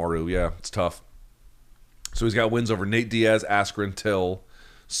fighting Kamaru. Yeah, it's tough. So he's got wins over Nate Diaz, Askren, Till,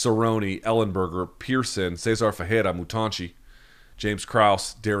 Cerrone, Ellenberger, Pearson, Cesar Ferreira, Mutanchi, James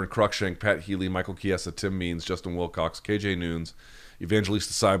Krause, Darren Cruikshank, Pat Healy, Michael Chiesa, Tim Means, Justin Wilcox, KJ Noons,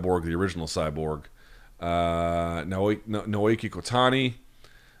 Evangelista Cyborg, the original Cyborg, Naoki Kotani,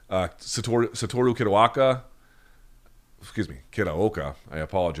 Satoru Kitaoka, I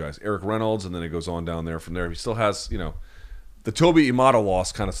apologize, Eric Reynolds, and then it goes on down there from there. He still has, the Toby Imada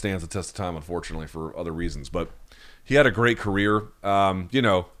loss kind of stands the test of time, unfortunately, for other reasons, but he had a great career. What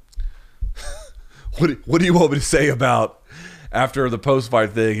do you want me to say about after the post-fight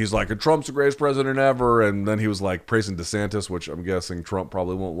thing? He's like, Trump's the greatest president ever, and then he was like praising DeSantis, which I'm guessing Trump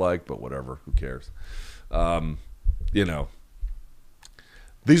probably won't like, but whatever, who cares?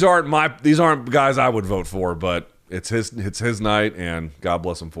 These aren't guys I would vote for, but it's his night, and God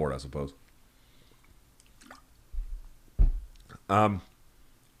bless him for it, I suppose.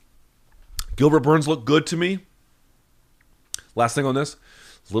 Gilbert Burns looked good to me. Last thing on this,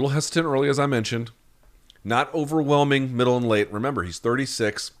 a little hesitant early, as I mentioned. Not overwhelming middle and late. Remember, he's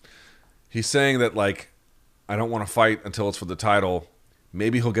 36. He's saying that, like, I don't want to fight until it's for the title.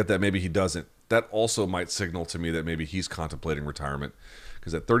 Maybe he'll get that, maybe he doesn't. That also might signal to me that maybe he's contemplating retirement.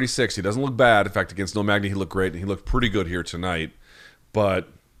 Because at 36, he doesn't look bad. In fact, against No Magny, he looked great, and he looked pretty good here tonight. But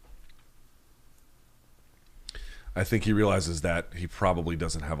I think he realizes that he probably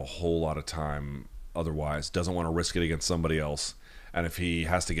doesn't have a whole lot of time otherwise, doesn't want to risk it against somebody else. And if he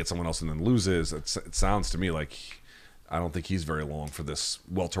has to get someone else and then loses, it sounds to me like I don't think he's very long for this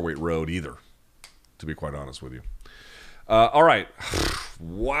welterweight road either, to be quite honest with you. All right.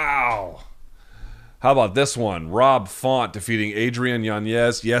 Wow. How about this one? Rob Font defeating Adrian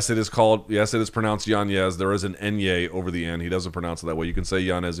Yanez. Yes, it is pronounced Yanez. There is an Enye over the end. He doesn't pronounce it that way. You can say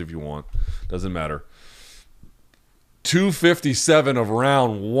Yanez if you want. Doesn't matter. 257 of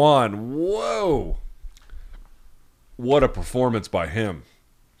round one. Whoa. What a performance by him.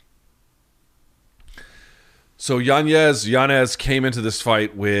 So Yanez came into this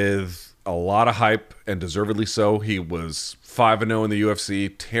fight with a lot of hype, and deservedly so. He was 5-0 in the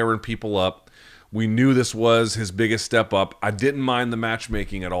UFC, tearing people up. We knew this was his biggest step up. I didn't mind the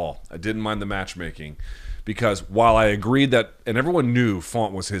matchmaking at all. Because while I agreed that, and everyone knew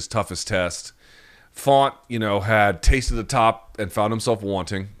Font was his toughest test, Font, had tasted the top and found himself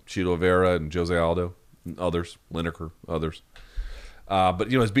wanting. Chito Vera and Jose Aldo. Others, Lineker, others. But,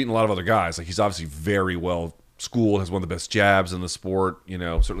 he's beaten a lot of other guys. Like, he's obviously very well schooled, has one of the best jabs in the sport,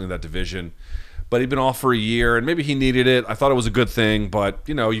 certainly in that division. But he'd been off for a year, and maybe he needed it. I thought it was a good thing, but,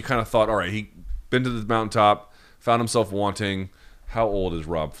 you kind of thought, all right, he been to the mountaintop, found himself wanting. How old is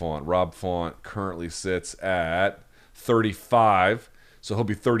Rob Font? Rob Font currently sits at 35, so he'll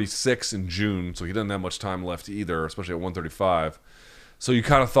be 36 in June, so he doesn't have much time left either, especially at 135. So you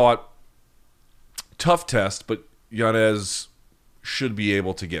kind of thought, tough test, but Yanez should be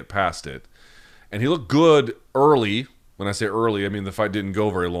able to get past it. And he looked good early. When I say early, I mean the fight didn't go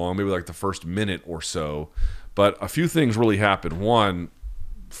very long, maybe like the first minute or so. But a few things really happened. One,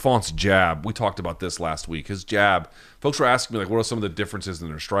 Font's jab. We talked about this last week. His jab. Folks were asking me, like, what are some of the differences in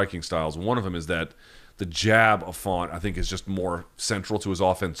their striking styles? One of them is that the jab of Font, I think, is just more central to his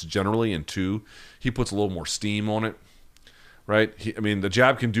offense generally. And two, he puts a little more steam on it. Right? The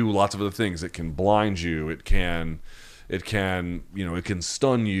jab can do lots of other things. It can blind you. It can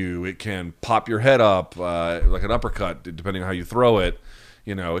stun you. It can pop your head up like an uppercut, depending on how you throw it.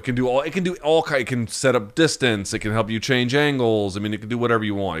 It can do all. It can set up distance. It can help you change angles. It can do whatever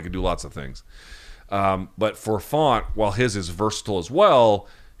you want. It can do lots of things. But for Font, while his is versatile as well,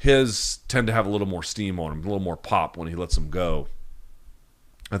 his tend to have a little more steam on him, a little more pop when he lets them go.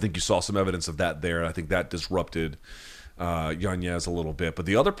 I think you saw some evidence of that there. I think that disrupted Yanez a little bit. But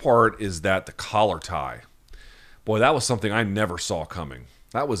the other part is that the collar tie. Boy, that was something I never saw coming.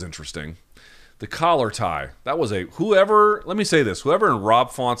 That was interesting. The collar tie. That was let me say this, whoever in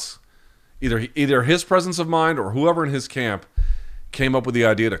Rob Font's, either his presence of mind or whoever in his camp came up with the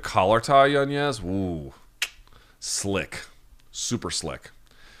idea to collar tie Yanez, ooh, slick. Super slick.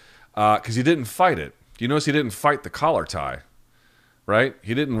 Because he didn't fight it. You notice he didn't fight the collar tie, right?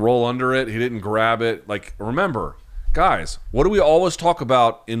 He didn't roll under it. He didn't grab it. Like, remember, guys, what do we always talk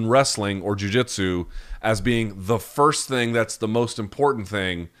about in wrestling or jiu-jitsu as being the first thing that's the most important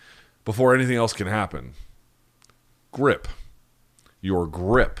thing before anything else can happen? Grip. Your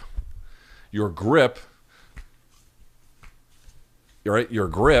grip. Your grip, right? Your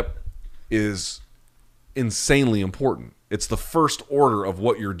grip is insanely important. It's the first order of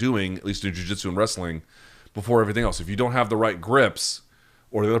what you're doing, at least in jiu-jitsu and wrestling, before everything else. If you don't have the right grips,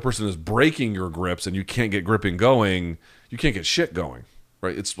 or the other person is breaking your grips and you can't get gripping going, you can't get shit going,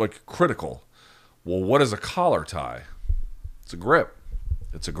 right? It's like critical. Well, what is a collar tie? It's a grip.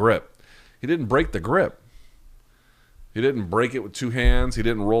 It's a grip. He didn't break the grip. He didn't break it with two hands. He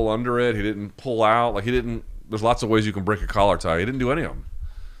didn't roll under it. He didn't pull out. There's lots of ways you can break a collar tie. He didn't do any of them.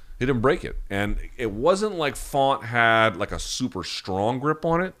 He didn't break it. And it wasn't like Font had like a super strong grip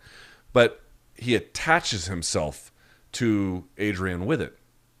on it, but he attaches himself to Adrian with it.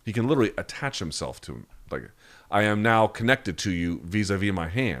 He can literally attach himself to him. Like, I am now connected to you vis-a-vis my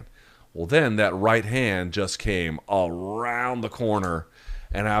hand. Well, then that right hand just came around the corner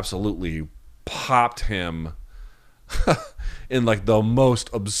and absolutely popped him in like the most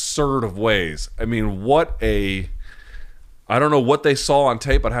absurd of ways. I don't know what they saw on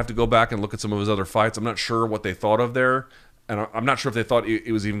tape. I'd have to go back and look at some of his other fights. I'm not sure what they thought of there. And I'm not sure if they thought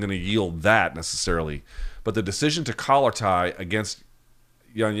it was even going to yield that necessarily. But the decision to collar tie against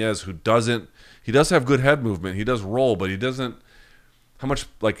Yanez, he does have good head movement. He does roll, but he doesn't,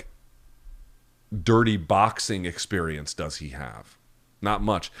 dirty boxing experience does he have? Not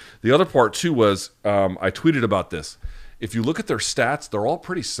much. The other part, too, was I tweeted about this. If you look at their stats, they're all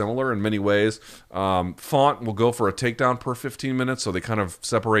pretty similar in many ways. Font will go for a takedown per 15 minutes, so they kind of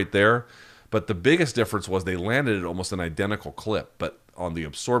separate there. But the biggest difference was they landed at almost an identical clip. But on the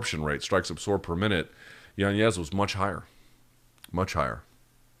absorption rate, strikes absorbed per minute, Yanez was much higher. Much higher.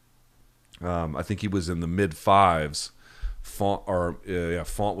 I think he was in the mid-5s. Font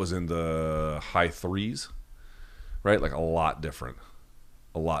was in the high 3s. Right? Like a lot different.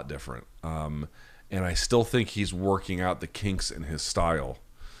 A lot different. And I still think he's working out the kinks in his style,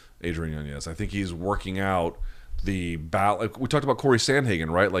 Adrian Yanez. I think he's working out the battle. Like we talked about Corey Sandhagen,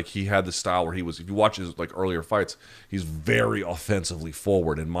 right? Like he had the style where he was, if you watch his like earlier fights, he's very offensively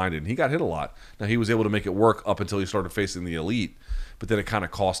forward and minded. And he got hit a lot. Now he was able to make it work up until he started facing the elite. But then it kind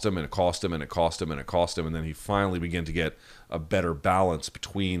of cost him and it cost him and it cost him and it cost him. And then he finally began to get a better balance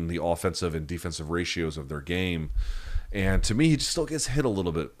between the offensive and defensive ratios of their game. And to me, he just still gets hit a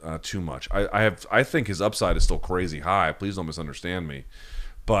little bit too much. I think his upside is still crazy high. Please don't misunderstand me.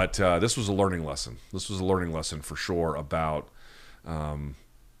 But this was a learning lesson. This was a learning lesson for sure about, the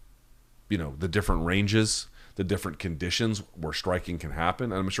different ranges, the different conditions where striking can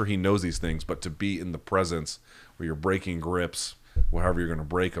happen. And I'm sure he knows these things, but to be in the presence where you're breaking grips, however you're going to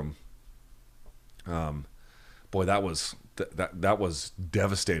break them, boy, that was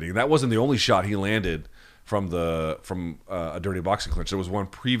devastating. That wasn't the only shot he landed from a dirty boxing clinch. There was one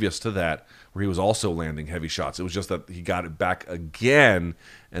previous to that where he was also landing heavy shots. It was just that he got it back again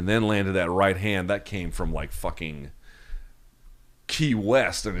and then landed that right hand that came from like fucking Key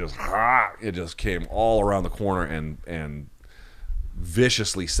West, and it just came all around the corner and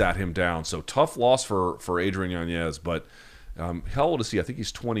viciously sat him down. So tough loss for Adrian Yanez, but how old is he? I think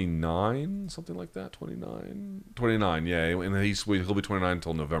he's 29, something like that. 29, yeah. And he'll be 29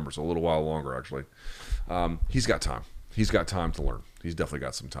 until November, so a little while longer, actually. He's got time. He's got time to learn. He's definitely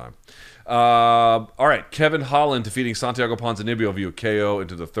got some time. All right, Kevin Holland defeating Santiago Ponzinibbio via KO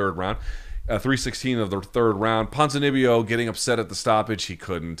into the third round. 3:16 of the third round. Ponzinibbio getting upset at the stoppage. He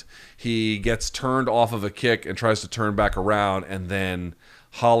couldn't. He gets turned off of a kick and tries to turn back around, and then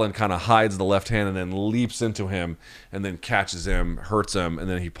Holland kind of hides the left hand and then leaps into him and then catches him, hurts him, and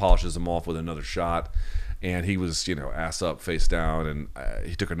then he polishes him off with another shot. And he was, ass up, face down, and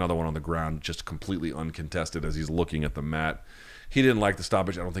he took another one on the ground, just completely uncontested as he's looking at the mat. He didn't like the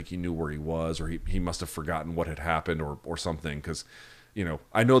stoppage. I don't think he knew where he was, or he must have forgotten what had happened or something, because,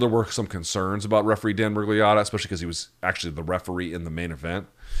 I know there were some concerns about referee Dan Brigliotta, especially because he was actually the referee in the main event.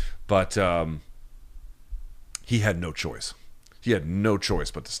 But he had no choice. He had no choice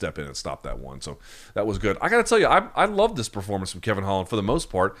but to step in and stop that one. So that was good. I got to tell you, I love this performance from Kevin Holland for the most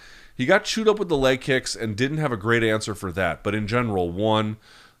part. He got chewed up with the leg kicks and didn't have a great answer for that. But in general, one,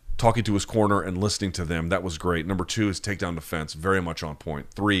 talking to his corner and listening to them, that was great. Number two, his takedown defense, very much on point.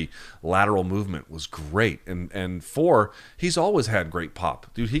 Three, lateral movement was great. And four, he's always had great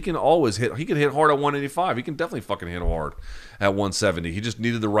pop. Dude, he can always hit. He can hit hard at 185. He can definitely fucking hit hard at 170. He just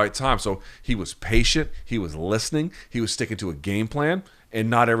needed the right time. So he was patient. He was listening. He was sticking to a game plan. And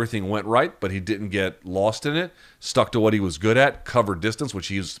not everything went right, but he didn't get lost in it. Stuck to what he was good at, covered distance, which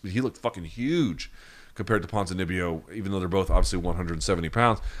he looked fucking huge compared to Ponzinibbio, even though they're both obviously 170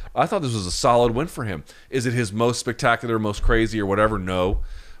 pounds. I thought this was a solid win for him. Is it his most spectacular, most crazy, or whatever? No.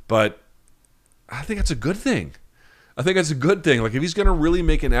 But I think that's a good thing. I think that's a good thing. Like, if he's going to really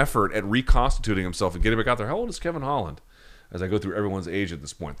make an effort at reconstituting himself and getting back out there, how old is Kevin Holland? As I go through everyone's age at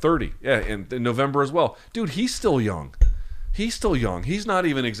this point. 30. Yeah, and in November as well. Dude, he's still young. He's still young. He's not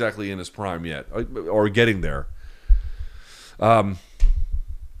even exactly in his prime yet, or getting there. I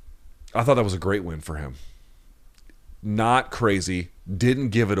thought that was a great win for him. Not crazy, didn't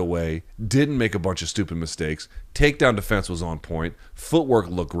give it away, didn't make a bunch of stupid mistakes. Takedown defense was on point. Footwork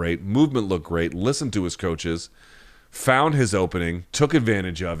looked great. Movement looked great. Listened to his coaches. Found his opening. Took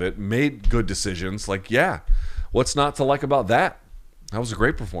advantage of it. Made good decisions. Like, yeah, what's not to like about that? That was a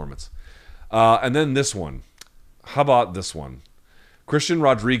great performance. And then this one. How about this one? Christian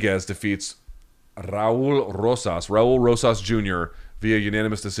Rodriguez defeats Raul Rosas Jr. via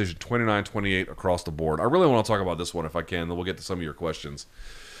unanimous decision, 29-28 across the board. I really want to talk about this one if I can, then we'll get to some of your questions.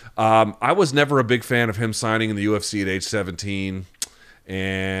 I was never a big fan of him signing in the UFC at age 17,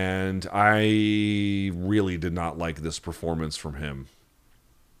 and I really did not like this performance from him.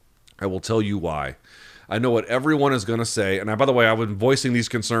 I will tell you why. I know what everyone is going to say. And by the way, I've been voicing these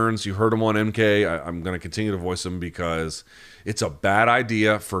concerns. You heard them on MK. I'm going to continue to voice them because it's a bad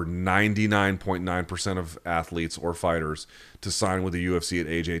idea for 99.9% of athletes or fighters to sign with the UFC at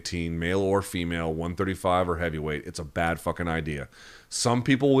age 18, male or female, 135 or heavyweight. It's a bad fucking idea. Some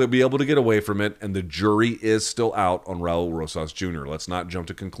people will be able to get away from it, and the jury is still out on Raul Rosas Jr. Let's not jump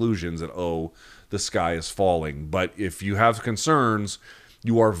to conclusions that, oh, the sky is falling. But if you have concerns,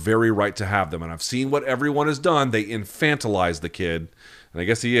 you are very right to have them. And I've seen what everyone has done. They infantilize the kid. And I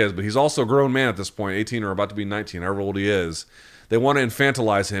guess he is, but he's also a grown man at this point, 18 or about to be 19, however old he is. They want to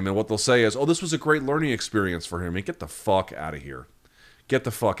infantilize him, and what they'll say is, oh, this was a great learning experience for him. And get the fuck out of here. Get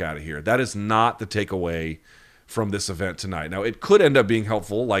the fuck out of here. That is not the takeaway from this event tonight. Now, it could end up being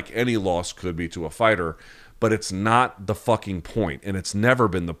helpful, like any loss could be to a fighter, but it's not the fucking point, and it's never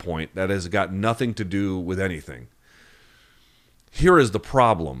been the point. That has got nothing to do with anything. Here is the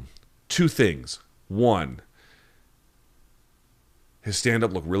problem. Two things. One, his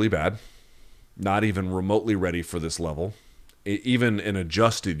stand-up looked really bad. Not even remotely ready for this level. Even an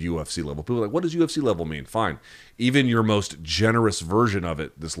adjusted UFC level. People are like, what does UFC level mean? Fine. Even your most generous version of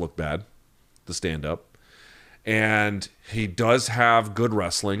it, this looked bad. The stand-up. And he does have good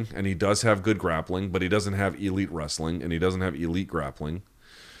wrestling, and he does have good grappling, but he doesn't have elite wrestling, and he doesn't have elite grappling.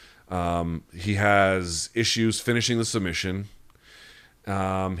 He has issues finishing the submission.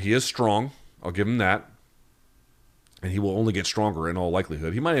 He is strong. I'll give him that. And he will only get stronger in all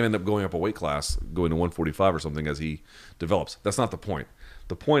likelihood. He might end up going up a weight class, going to 145 or something as he develops. That's not the point.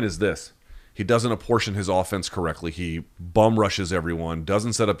 The point is this. He doesn't apportion his offense correctly. He bum rushes everyone,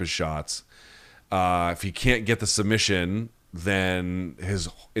 doesn't set up his shots. If he can't get the submission, then his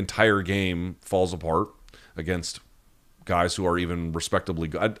entire game falls apart against guys who are even respectably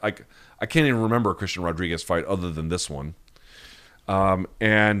good. I can't even remember a Christian Rodriguez fight other than this one.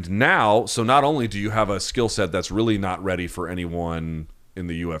 And now, so not only do you have a skill set that's really not ready for anyone in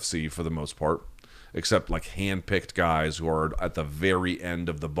the UFC for the most part, except like hand-picked guys who are at the very end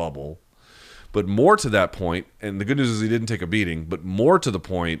of the bubble, but more to that point, and the good news is he didn't take a beating, but more to the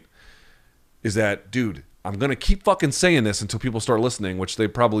point is that, dude, I'm going to keep fucking saying this until people start listening, which they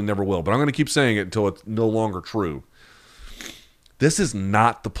probably never will, but I'm going to keep saying it until it's no longer true. This is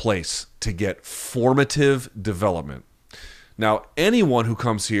not the place to get formative development. Now, anyone who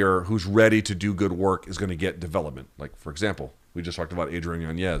comes here who's ready to do good work is going to get development. Like, for example, we just talked about Adrian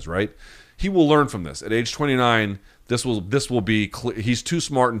Yanez, right? He will learn from this. At age 29, this will be he's too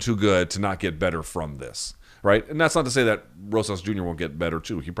smart and too good to not get better from this, right? And that's not to say that Rosas Jr. won't get better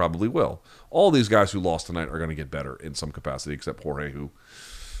too. He probably will. All these guys who lost tonight are going to get better in some capacity, except Jorge, who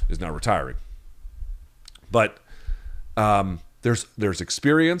is now retiring. But there's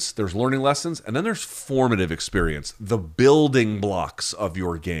experience, there's learning lessons, and then there's formative experience. The building blocks of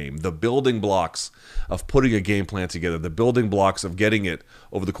your game, the building blocks of putting a game plan together, the building blocks of getting it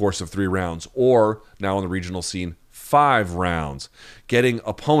over the course of 3 rounds, or now on the regional scene, 5 rounds. Getting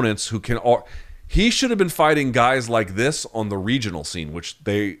opponents who can... He should have been fighting guys like this on the regional scene, which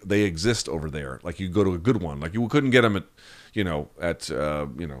they exist over there. Like, you go to a good one. Like, you couldn't get him at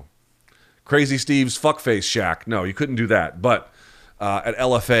Crazy Steve's Fuckface Shack. No, you couldn't do that. But at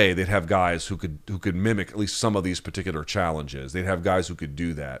LFA, they'd have guys who could mimic at least some of these particular challenges. They'd have guys who could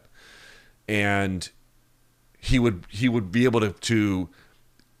do that, and he would be able to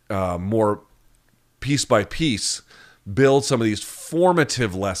more piece by piece build some of these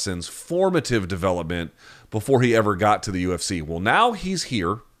formative lessons, formative development before he ever got to the UFC. Well, now he's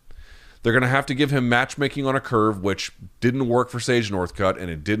here. They're going to have to give him matchmaking on a curve, which didn't work for Sage Northcutt, and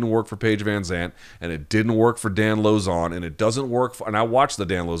it didn't work for Paige Van Zandt, and it didn't work for Dan Lozon, and it doesn't work for, and I watched the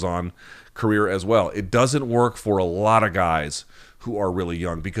Dan Lozon career as well. It doesn't work for a lot of guys who are really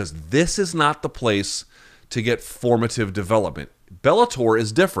young, because this is not the place to get formative development. Bellator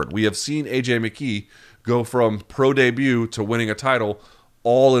is different. We have seen AJ McKee go from pro debut to winning a title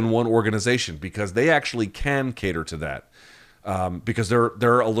all in one organization, because they actually can cater to that. Because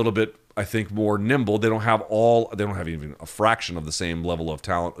they're a little bit, I think, more nimble. They don't have even a fraction of the same level of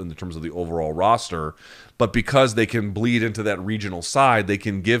talent in terms of the overall roster, but because they can bleed into that regional side, they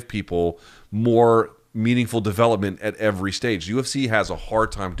can give people more meaningful development at every stage. UFC has a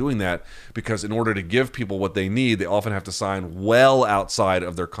hard time doing that, because in order to give people what they need, they often have to sign well outside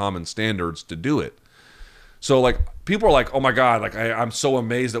of their common standards to do it. So, like, people are like, oh my God, like I'm so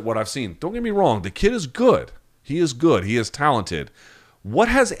amazed at what I've seen. Don't get me wrong, the kid is good. He is good. He is talented. What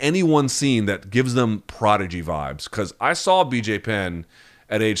has anyone seen that gives them prodigy vibes? Because I saw BJ Penn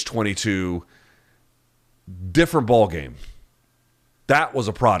at age 22, different ball game. That was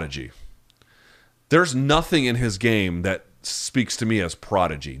a prodigy. There's nothing in his game that speaks to me as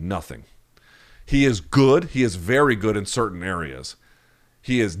prodigy. Nothing. He is good. He is very good in certain areas.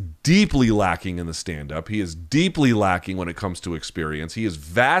 He is deeply lacking in the stand-up. He is deeply lacking when it comes to experience. He is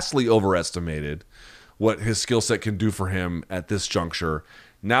vastly overestimated what his skill set can do for him at this juncture.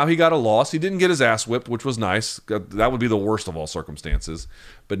 Now he got a loss. He didn't get his ass whipped, which was nice. That would be the worst of all circumstances.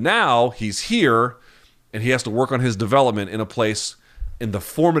 But now he's here, and he has to work on his development in a place, in the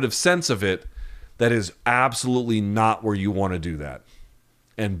formative sense of it, that is absolutely not where you want to do that.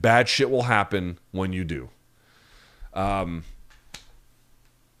 And bad shit will happen when you do.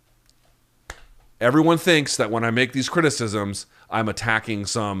 Everyone thinks that when I make these criticisms, I'm attacking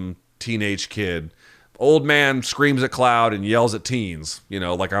some teenage kid. Old man screams at cloud and yells at teens. You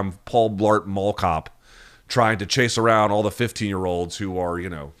know, like I'm Paul Blart Mall Cop trying to chase around all the 15-year-olds who are, you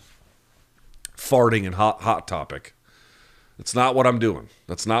know, farting in Hot Topic. It's not what I'm doing.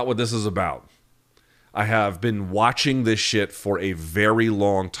 That's not what this is about. I have been watching this shit for a very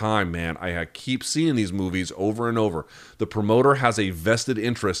long time, man. I keep seeing these movies over and over. The promoter has a vested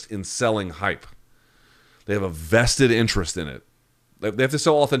interest in selling hype. They have a vested interest in it. They have to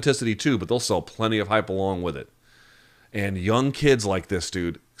sell authenticity too, but they'll sell plenty of hype along with it. And young kids like this,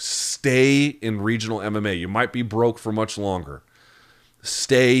 dude, stay in regional MMA. You might be broke for much longer.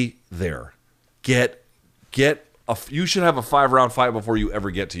 Stay there. You should have a 5-round fight before you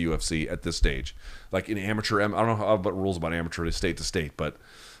ever get to UFC at this stage. Like in amateur, I don't know what rules about amateur to state, but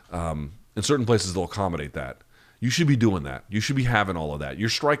in certain places they'll accommodate that. You should be doing that. You should be having all of that. Your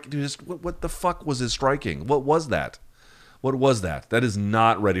strike, dude, what the fuck was his striking? What was that? What was that? That is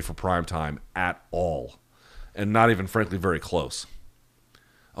not ready for prime time at all. And not even, frankly, very close.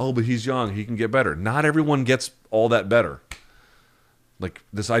 Oh, but he's young. He can get better. Not everyone gets all that better. Like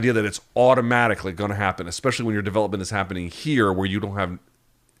this idea that it's automatically going to happen, especially when your development is happening here where you don't have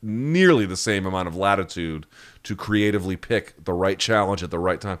nearly the same amount of latitude to creatively pick the right challenge at the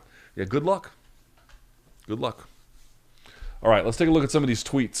right time. Yeah, good luck. Good luck. All right, let's take a look at some of these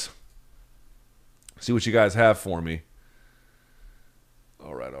tweets. See what you guys have for me.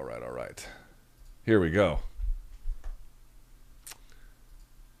 All right. Here we go.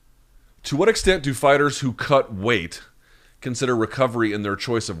 To what extent do fighters who cut weight consider recovery in their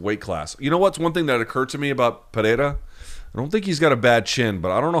choice of weight class? You know what's one thing that occurred to me about Pereira? I don't think he's got a bad chin,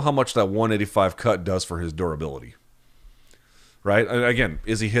 but I don't know how much that 185 cut does for his durability. Right? Again,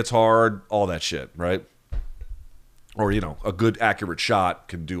 Izzy hits hard, all that shit, right? Or, you know, a good, accurate shot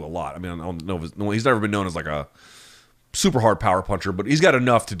can do a lot. I mean, I don't know if he's never been known as like a super hard power puncher, but he's got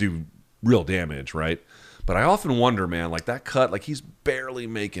enough to do real damage, right? But I often wonder, man, like that cut, like he's barely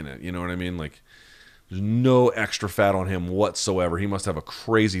making it. You know what I mean? Like there's no extra fat on him whatsoever. He must have a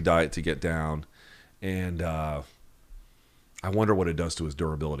crazy diet to get down. And I wonder what it does to his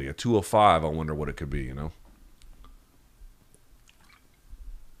durability. At 205, I wonder what it could be, you know?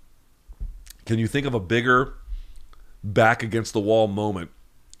 Can you think of a bigger back against the wall moment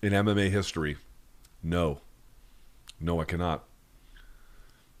in MMA history? No, I cannot.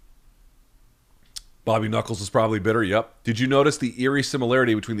 Bobby Knuckles is probably bitter. Yep. Did you notice the eerie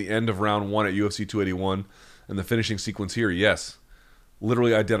similarity between the end of round 1 at UFC 281 and the finishing sequence here? Yes.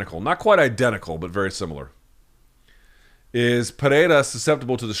 Literally identical. Not quite identical, but very similar. Is Pereira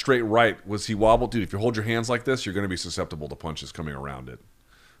susceptible to the straight right? Was he wobbled? Dude, if you hold your hands like this, you're going to be susceptible to punches coming around it.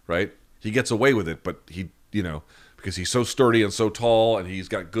 Right? He gets away with it, but he, you know, because he's so sturdy and so tall and he's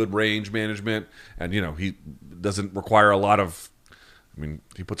got good range management and, you know, he doesn't require a lot of, I mean,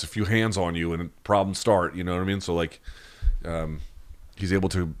 he puts a few hands on you and problems start, you know what I mean? So, like, he's able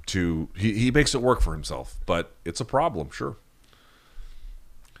to he makes it work for himself, but it's a problem, sure.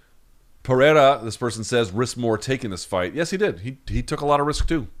 Pereira, this person says, risked more taking this fight. Yes, he did. He took a lot of risk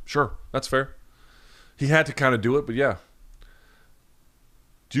too. Sure, that's fair. He had to kind of do it, but yeah.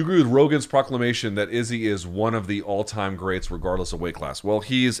 Do you agree with Rogan's proclamation that Izzy is one of the all-time greats regardless of weight class? Well,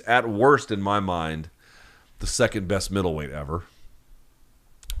 he's at worst, in my mind, the second best middleweight ever.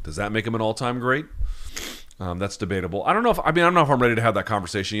 Does that make him an all-time great? That's debatable. I don't know if I'm ready to have that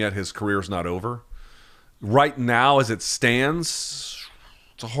conversation yet. His career's not over. Right now, as it stands,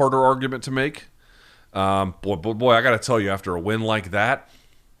 it's a harder argument to make. Boy, I got to tell you, after a win like that,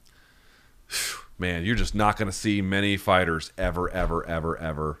 man, you're just not going to see many fighters ever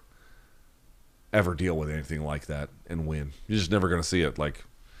deal with anything like that and win. You're just never going to see it. Like,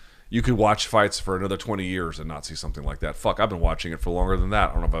 you could watch fights for another 20 years and not see something like that. Fuck, I've been watching it for longer than that.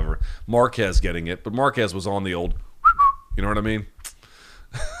 I don't know if Marquez getting it, but Marquez was on the old, you know what I mean?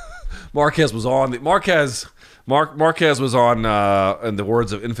 Marquez was on, in the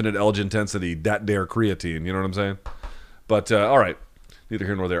words of Infinite Edge Intensity, that dare creatine, you know what I'm saying? But, all right, neither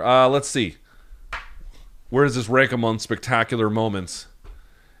here nor there. Let's see. Where does this rank among spectacular moments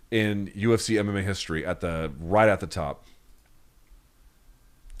in UFC MMA history right at the top.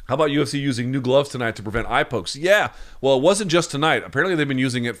 How about UFC using new gloves tonight to prevent eye pokes? Yeah, well, it wasn't just tonight. Apparently they've been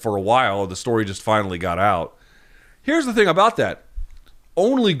using it for a while. The story just finally got out. Here's the thing about that.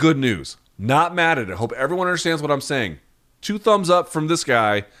 Only good news. Not mad at it. Hope everyone understands what I'm saying. 2 thumbs up from this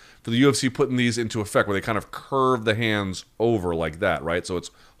guy for the UFC putting these into effect where they kind of curve the hands over like that, right? So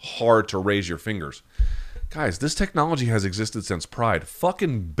it's hard to raise your fingers. Guys, this technology has existed since Pride.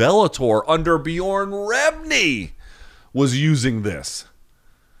 Fucking Bellator under Bjorn Rebney was using this.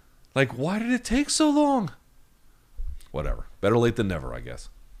 Like, why did it take so long? Whatever. Better late than never, I guess.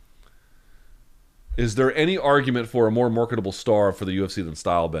 Is there any argument for a more marketable star for the UFC than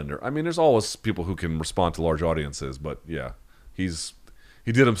Stylebender? I mean, there's always people who can respond to large audiences, but yeah, he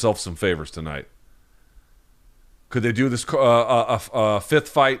did himself some favors tonight. Could they do this a fifth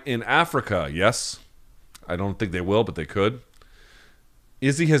fight in Africa? Yes. I don't think they will, but they could.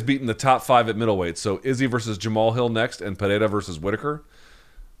 Izzy has beaten the top 5 at middleweight, so Izzy versus Jamal Hill next and Pereira versus Whitaker.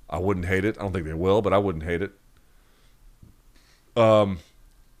 I wouldn't hate it. I don't think they will, but I wouldn't hate it.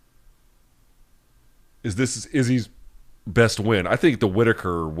 Is this Izzy's best win? I think the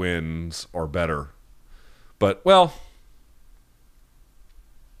Whitaker wins are better. But, well,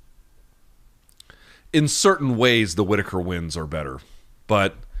 in certain ways, the Whitaker wins are better.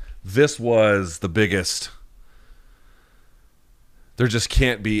 But this was the biggest. There just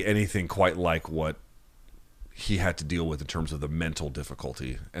can't be anything quite like what he had to deal with in terms of the mental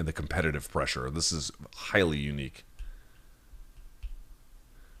difficulty and the competitive pressure. This is highly unique.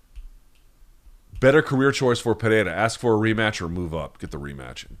 Better career choice for Pereira. Ask for a rematch or move up. Get the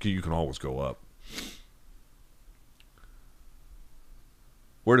rematch. You can always go up.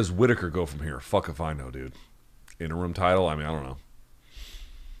 Where does Whitaker go from here? Fuck if I know, dude. Interim title? I mean, I don't know.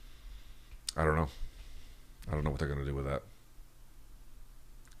 I don't know what they're going to do with that.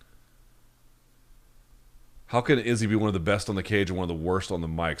 How can Izzy be one of the best on the cage and one of the worst on the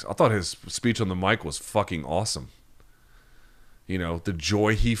mics? I thought his speech on the mic was fucking awesome. You know, the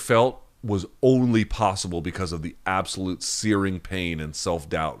joy he felt was only possible because of the absolute searing pain and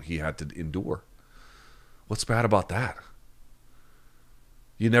self-doubt he had to endure. What's bad about that?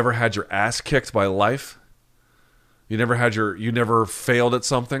 You never had your ass kicked by life? You never failed at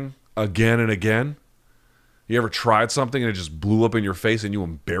something again and again? You ever tried something and it just blew up in your face and you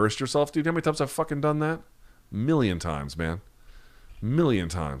embarrassed yourself? Dude, how many times I've fucking done that? 1,000,000 times, man. 1,000,000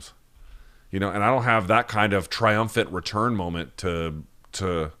 times. You know, and I don't have that kind of triumphant return moment to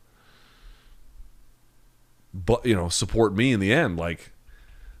but, you know, support me in the end. Like,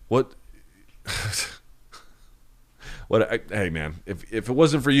 what? Hey, man, if it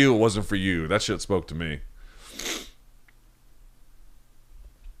wasn't for you, it wasn't for you. That shit spoke to me.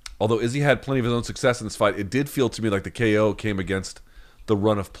 Although Izzy had plenty of his own success in this fight, it did feel to me like the KO came against the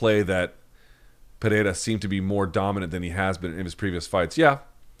run of play that Pereira seemed to be more dominant than he has been in his previous fights. Yeah,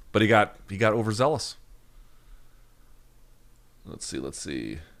 but he got overzealous. Let's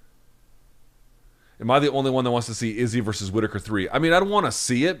see. Am I the only one that wants to see Izzy versus Whitaker 3? I mean, I don't want to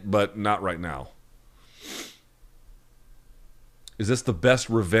see it, but not right now. Is this the best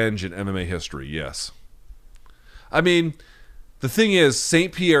revenge in MMA history? Yes. I mean, the thing is,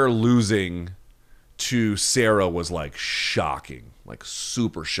 St. Pierre losing to Sarah was like shocking, like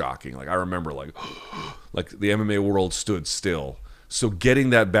super shocking. Like I remember like the MMA world stood still. So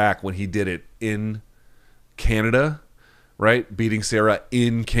getting that back when he did it in Canada, right? Beating Sarah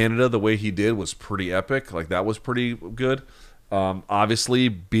in Canada the way he did was pretty epic. Like that was pretty good. Obviously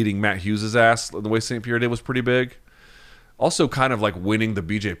beating Matt Hughes' ass the way St. Pierre did was pretty big. Also kind of like winning the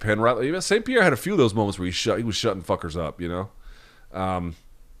BJ Penn route. St. Pierre had a few of those moments where he was shutting fuckers up, you know?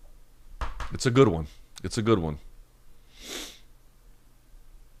 It's a good one. It's a good one.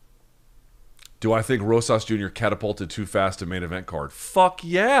 Do I think Rosas Jr. catapulted too fast to main event card? Fuck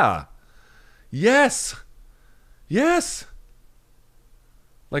yeah. Yes. Yes.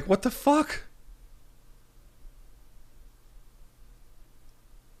 Like, what the fuck?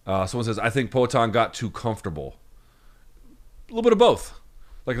 Someone says, I think Poatan got too comfortable. A little bit of both.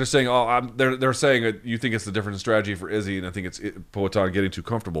 Like they're saying, they're saying you think it's the different strategy for Izzy, and I think it's Poatan getting too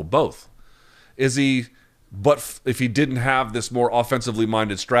comfortable. Both. Izzy, but if he didn't have this more offensively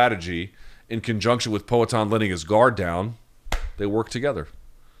minded strategy in conjunction with Poatan letting his guard down, they work together.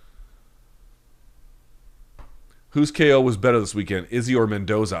 Whose KO was better this weekend, Izzy or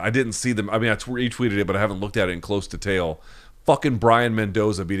Mendoza? I didn't see them. I mean, I retweeted it, but I haven't looked at it in close detail. Fucking Brian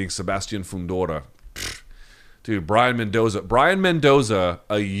Mendoza beating Sebastian Fundora. Dude, Brian Mendoza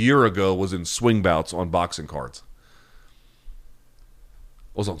a year ago was in swing bouts on boxing cards.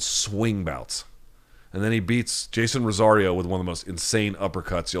 Was on swing bouts. And then he beats Jason Rosario with one of the most insane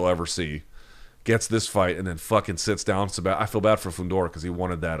uppercuts you'll ever see. Gets this fight and then fucking sits down. I feel bad for Fundora because he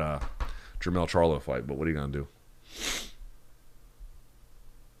wanted that Jermell Charlo fight, but what are you going to do?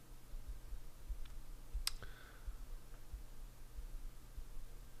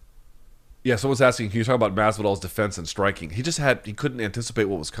 Yeah, someone's asking, can you talk about Masvidal's defense and striking? He couldn't anticipate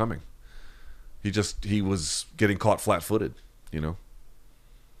what was coming. He was getting caught flat-footed, you know.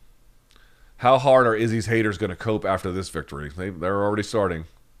 How hard are Izzy's haters going to cope after this victory? They're already starting.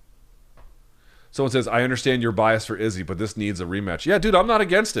 Someone says, I understand your bias for Izzy, but this needs a rematch. Yeah, dude, I'm not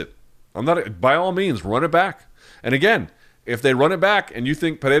against it. By all means, run it back. And again, if they run it back and you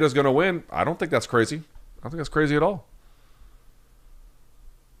think Pereira's going to win, I don't think that's crazy. I don't think that's crazy at all.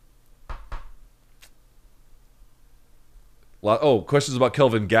 Questions about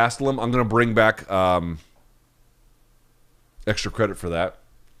Kelvin Gastelum. I'm going to bring back extra credit for that.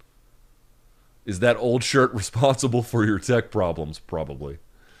 Is that old shirt responsible for your tech problems? Probably.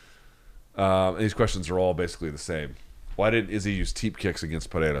 And these questions are all basically the same. Why didn't Izzy use teep kicks against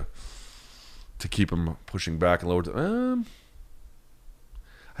Pereira to keep him pushing back and lower?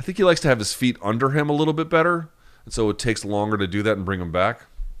 I think he likes to have his feet under him a little bit better, and so it takes longer to do that and bring him back.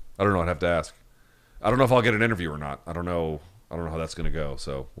 I don't know. I'd have to ask. I don't know if I'll get an interview or not. I don't know how that's going to go,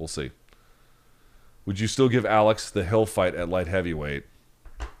 so we'll see. Would you still give Alex the Hill fight at light heavyweight?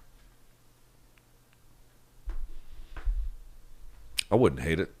 I wouldn't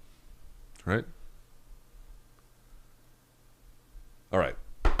hate it. Right? All right.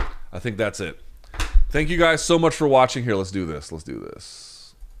 I think that's it. Thank you guys so much for watching. Here, let's do this.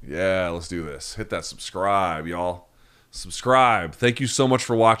 Yeah, let's do this. Hit that subscribe, y'all. Subscribe. Thank you so much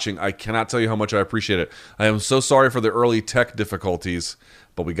for watching. I cannot tell you how much I appreciate it. I am so sorry for the early tech difficulties,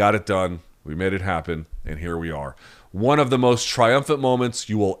 but we got it done. We made it happen, and here we are. One of the most triumphant moments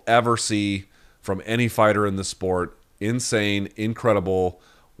you will ever see from any fighter in the sport. Insane, incredible,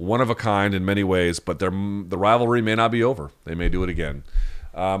 one of a kind in many ways, but the rivalry may not be over. They may do it again.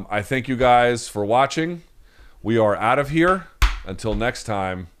 I thank you guys for watching. We are out of here. Until next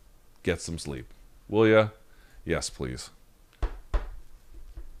time, get some sleep. Will ya? Yes, please.